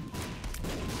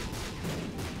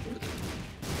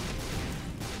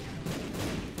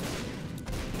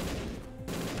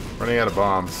 Running out of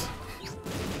bombs.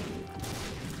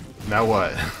 Now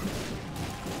what?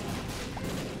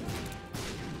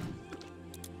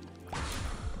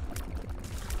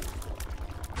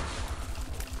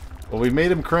 Well, we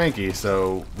made him cranky,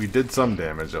 so we did some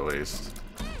damage at least.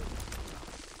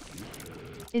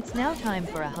 It's now time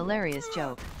for a hilarious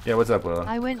joke. Yeah, what's up, Willow?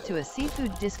 I went to a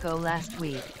seafood disco last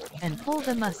week and pulled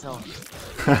a muscle.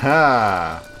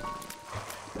 Haha!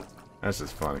 That's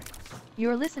just funny.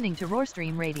 You're listening to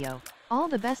Roarstream Radio. All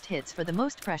the best hits for the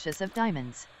most precious of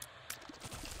diamonds.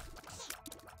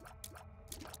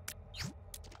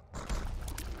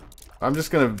 I'm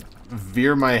just gonna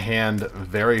veer my hand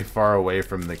very far away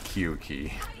from the Q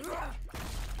key.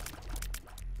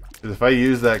 Because if I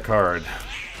use that card,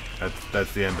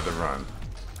 that's the end of the run.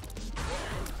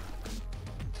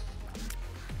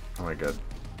 Oh my god.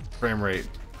 Frame rate.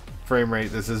 Frame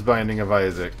rate, this is Binding of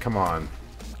Isaac. Come on.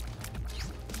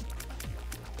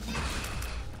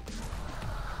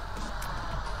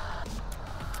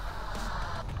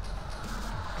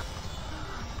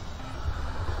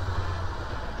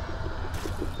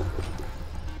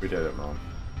 We did it, Mom.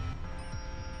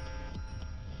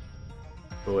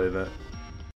 Believe it.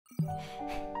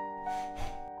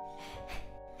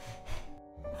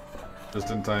 Just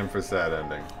in time for sad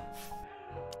ending.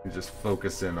 You just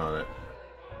focus in on it.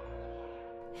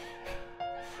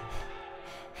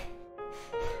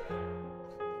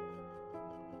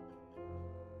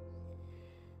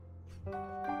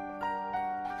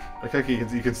 Like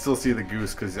you can still see the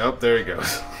goose because oh, there he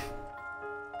goes.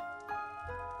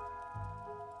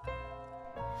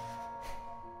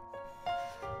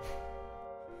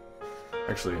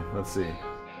 Actually, let's see.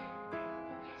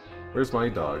 Where's my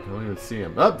dog? I don't even see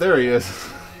him. Oh, there he is!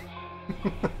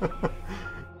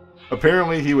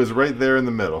 Apparently he was right there in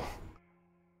the middle.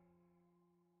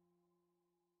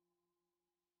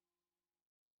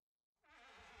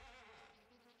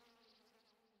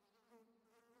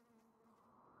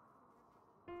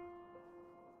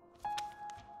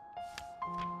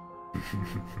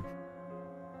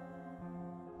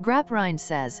 Graprind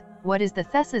says, what is the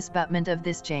thesis statement of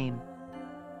this game?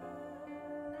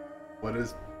 What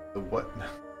is the what?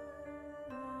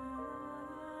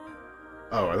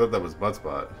 Oh, I thought that was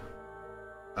Buttspot.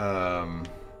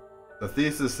 The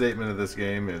thesis statement of this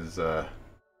game is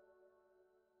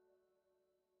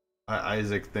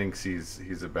Isaac thinks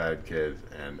he's a bad kid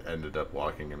and ended up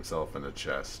locking himself in a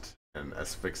chest and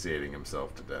asphyxiating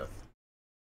himself to death.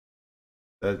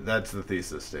 That's the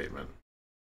thesis statement.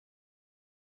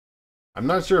 I'm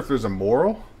not sure if there's a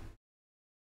moral,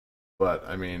 but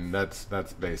I mean that's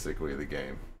basically the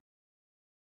game.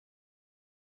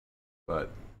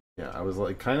 But yeah, I was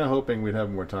like kind of hoping we'd have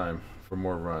more time for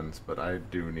more runs, but I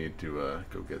do need to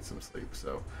go get some sleep.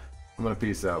 So I'm gonna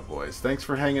peace out, boys. Thanks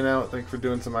for hanging out. Thanks for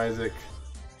doing some Isaac.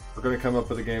 We're gonna come up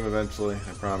with a game eventually,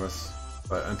 I promise.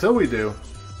 But until we do,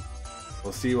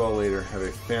 we'll see you all later. Have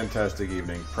a fantastic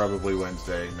evening. Probably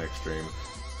Wednesday next stream.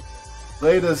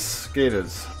 Latest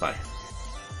skaters. Bye.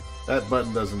 That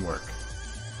button doesn't work.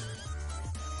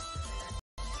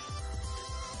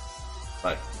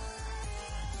 Bye.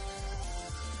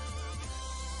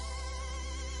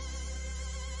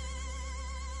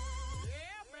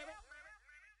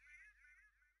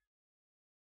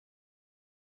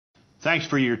 Thanks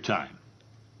for your time.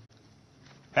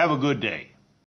 Have a good day.